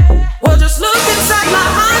 Well, just look inside my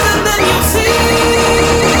eyes and then you'll see.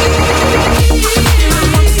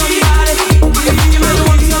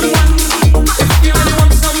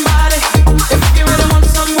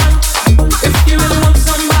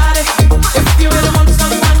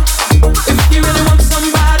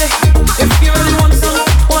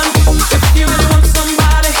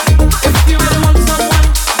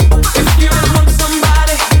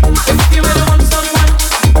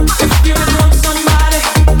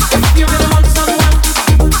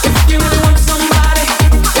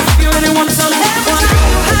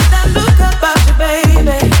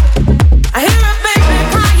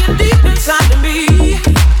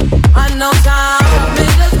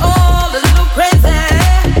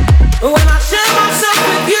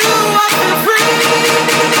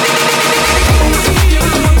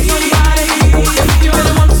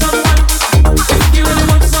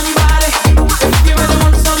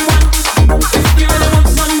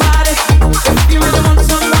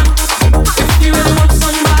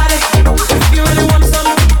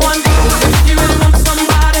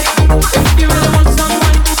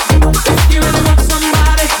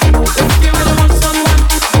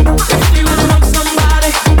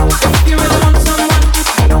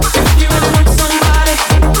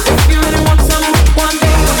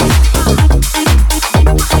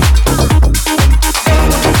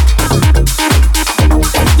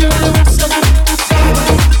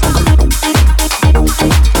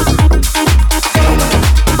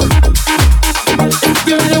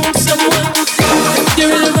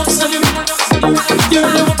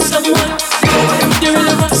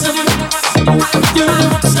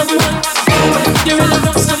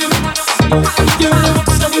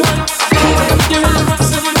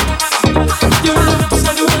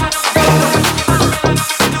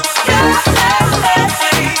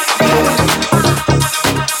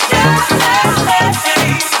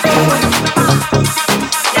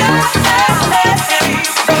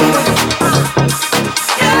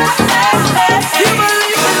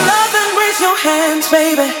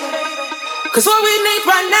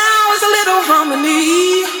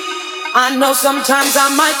 Sometimes I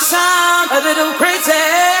might sound a little crazy.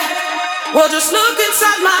 Well, just look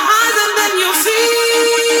inside my eyes and then you'll see.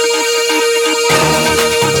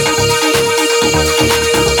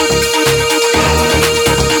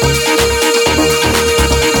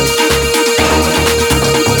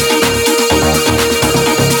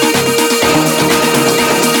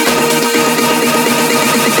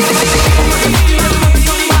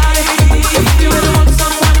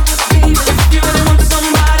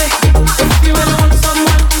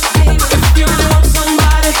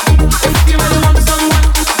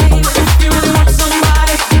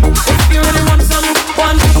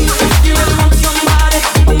 One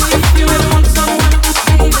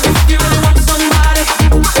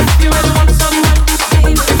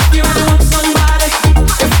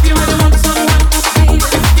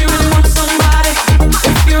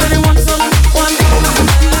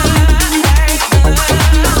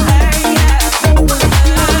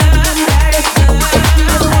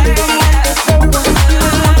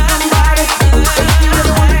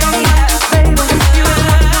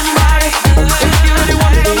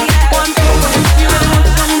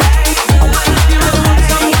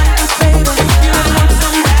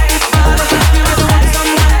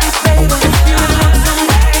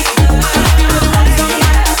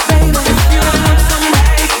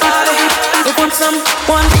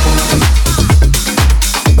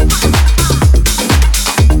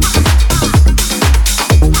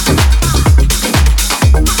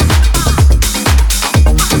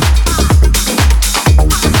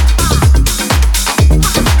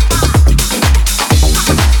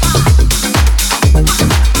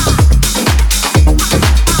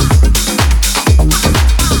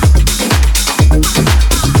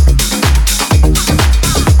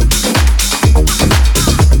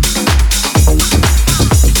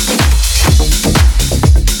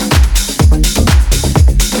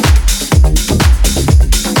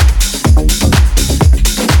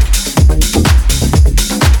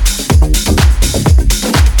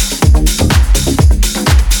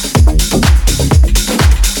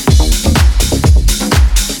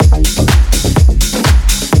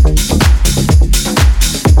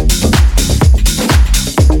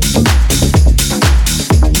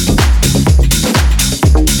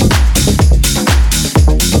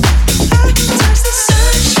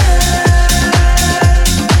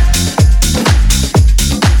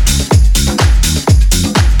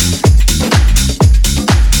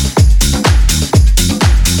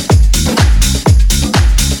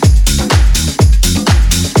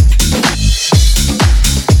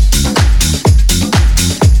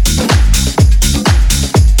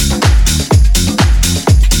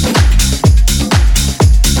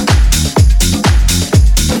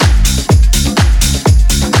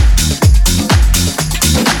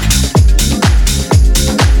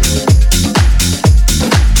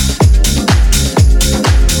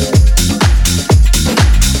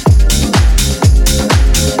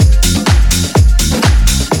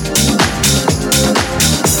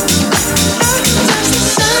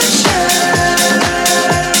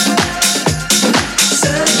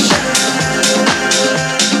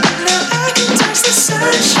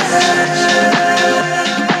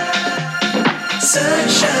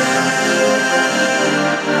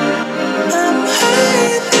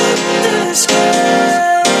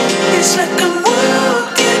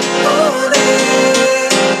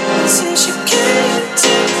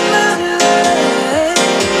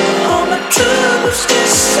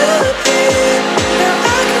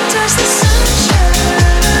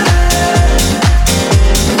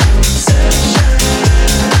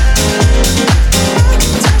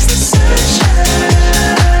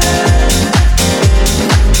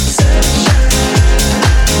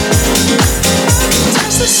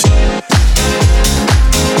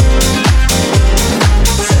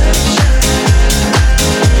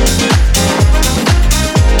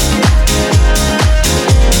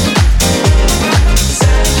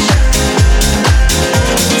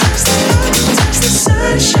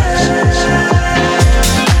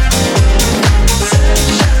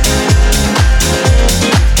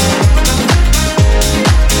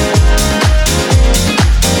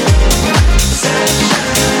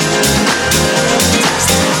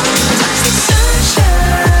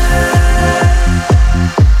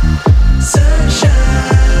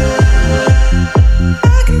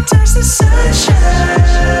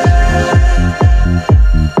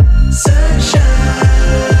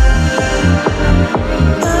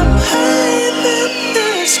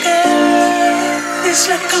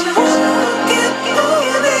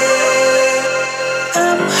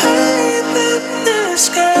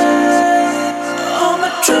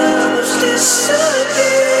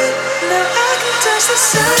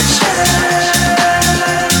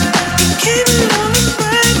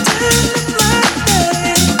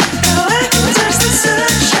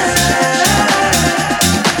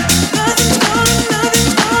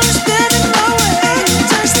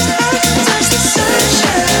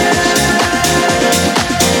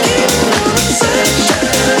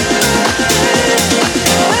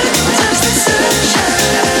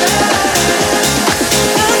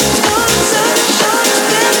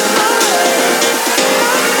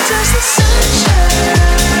Just the sun.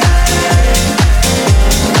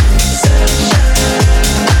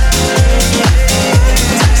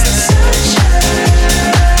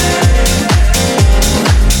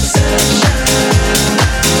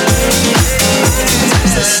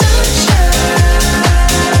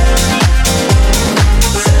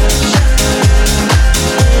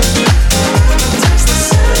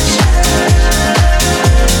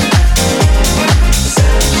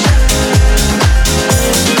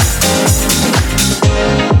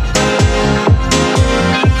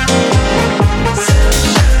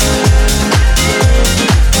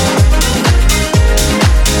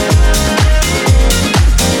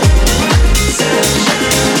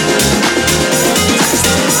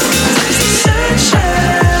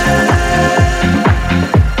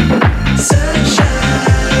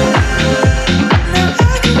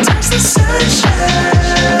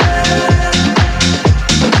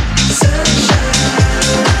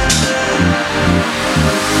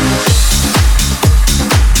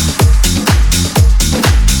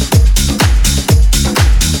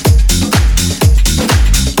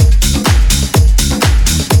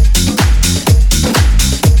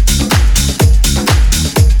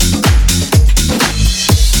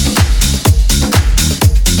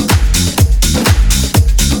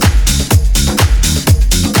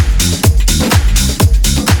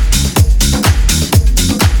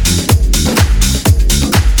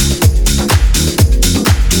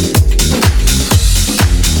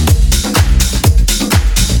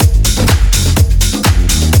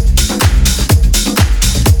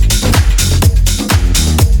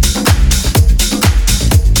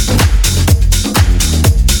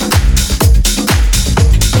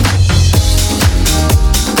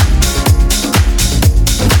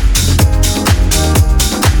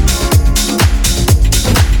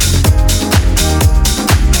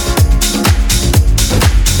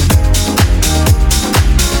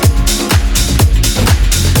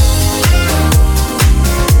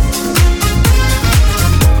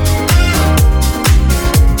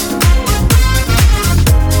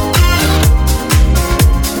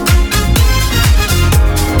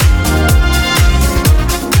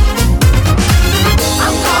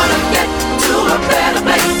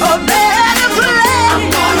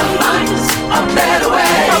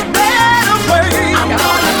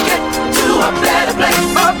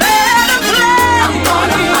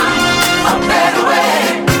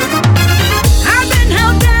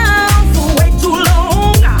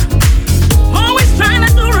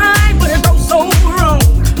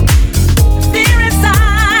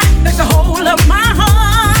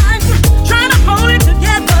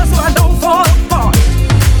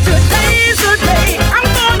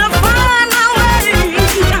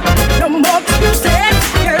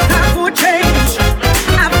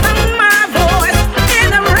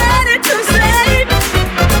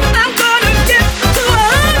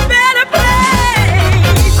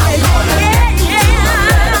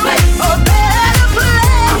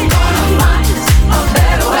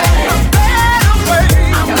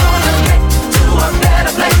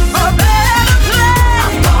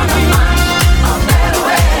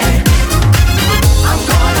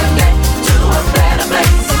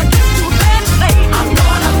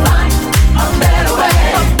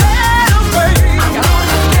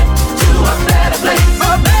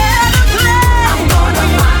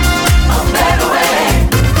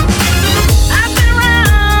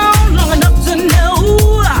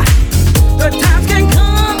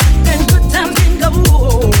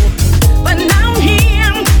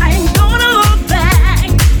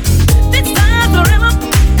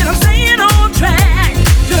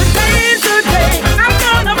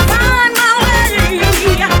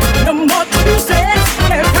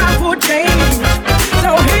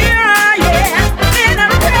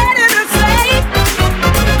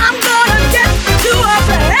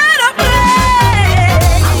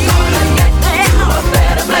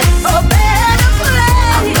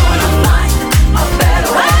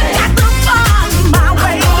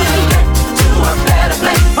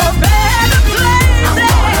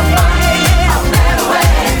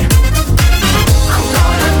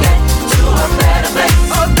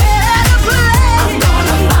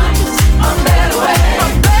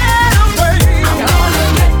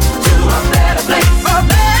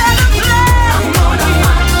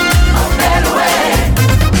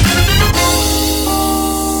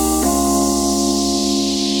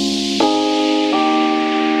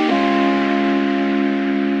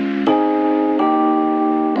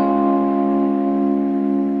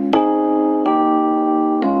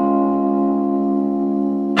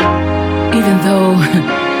 though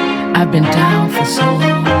I've been down for so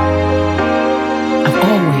long, I've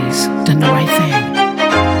always done the right thing.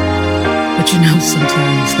 But you know,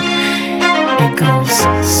 sometimes it goes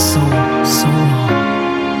so wrong.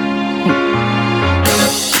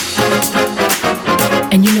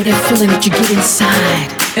 And you know that feeling that you get inside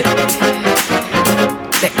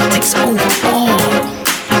that takes over all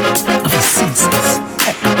of your senses.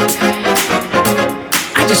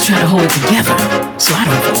 I just try to hold it together so I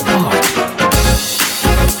don't fall apart.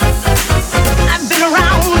 I've been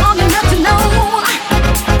around long enough to know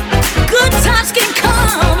good times can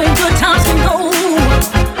come and good times can go.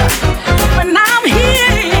 But now I'm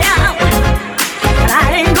here and I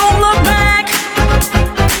ain't gonna look back.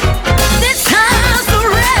 This time's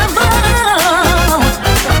forever.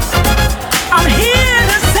 I'm here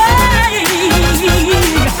to say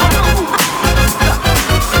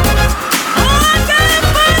I gotta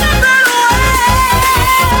find a better way.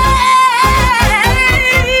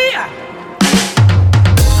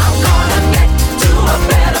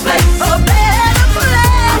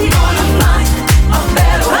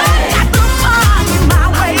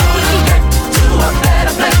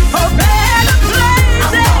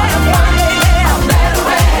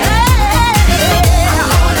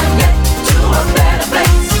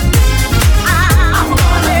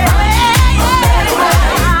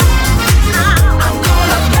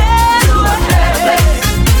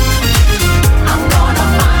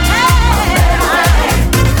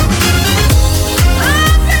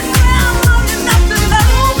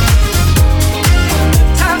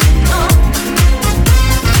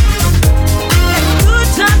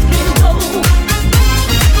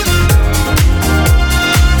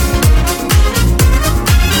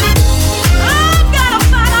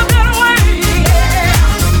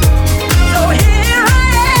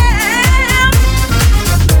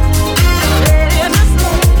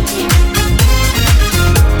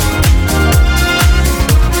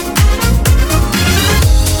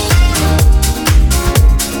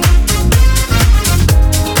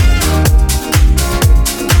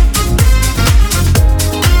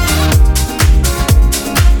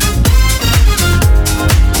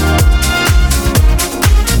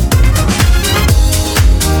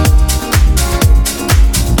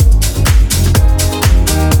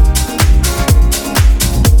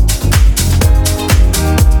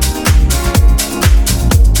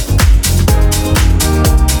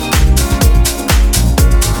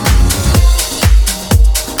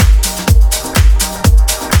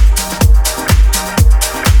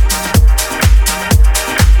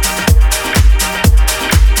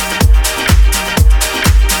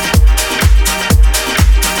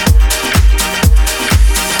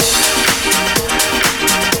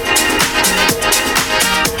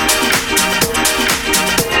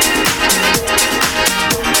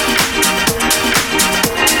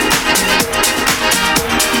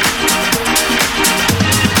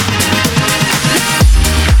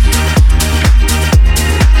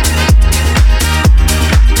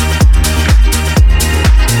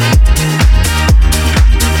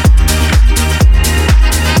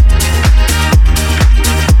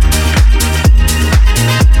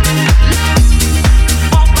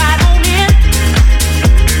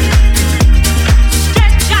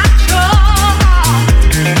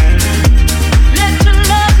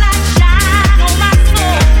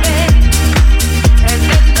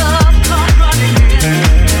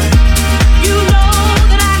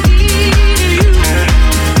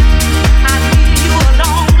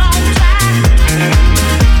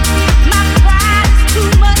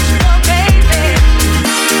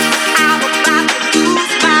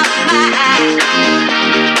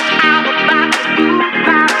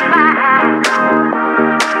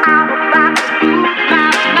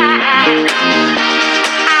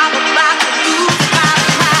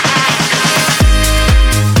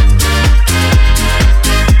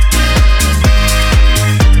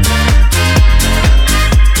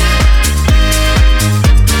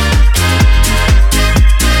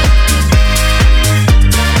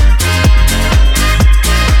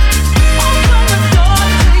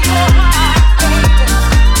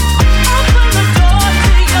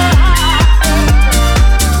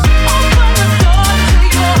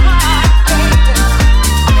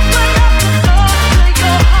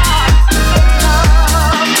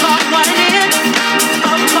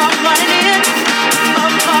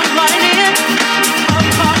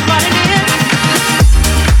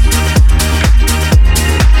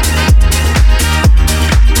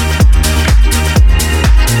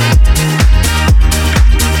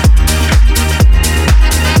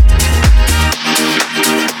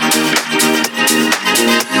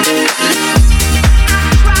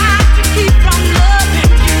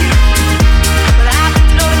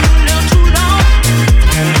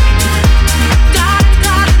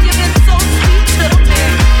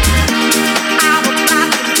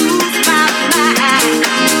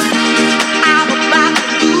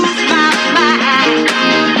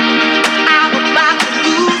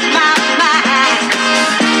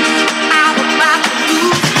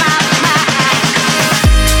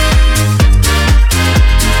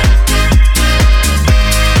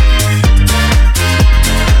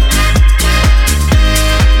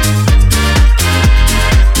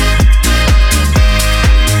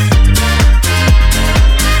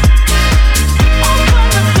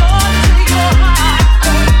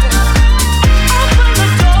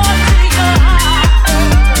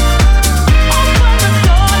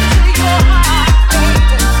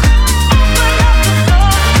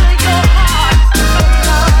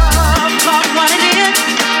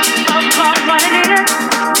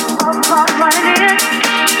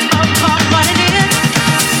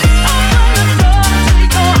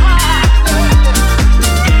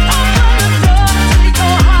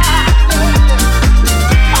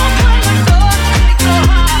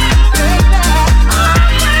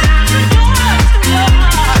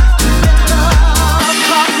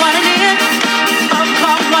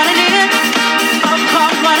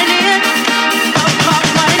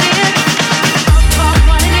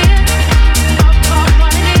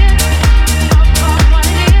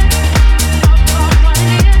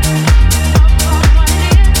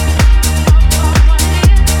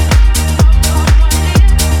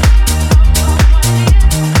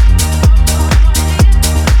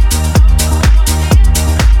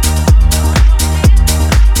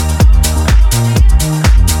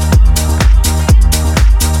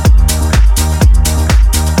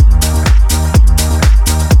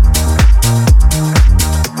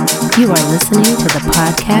 You are listening to the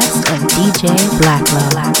podcast of DJ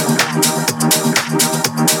Blacklow.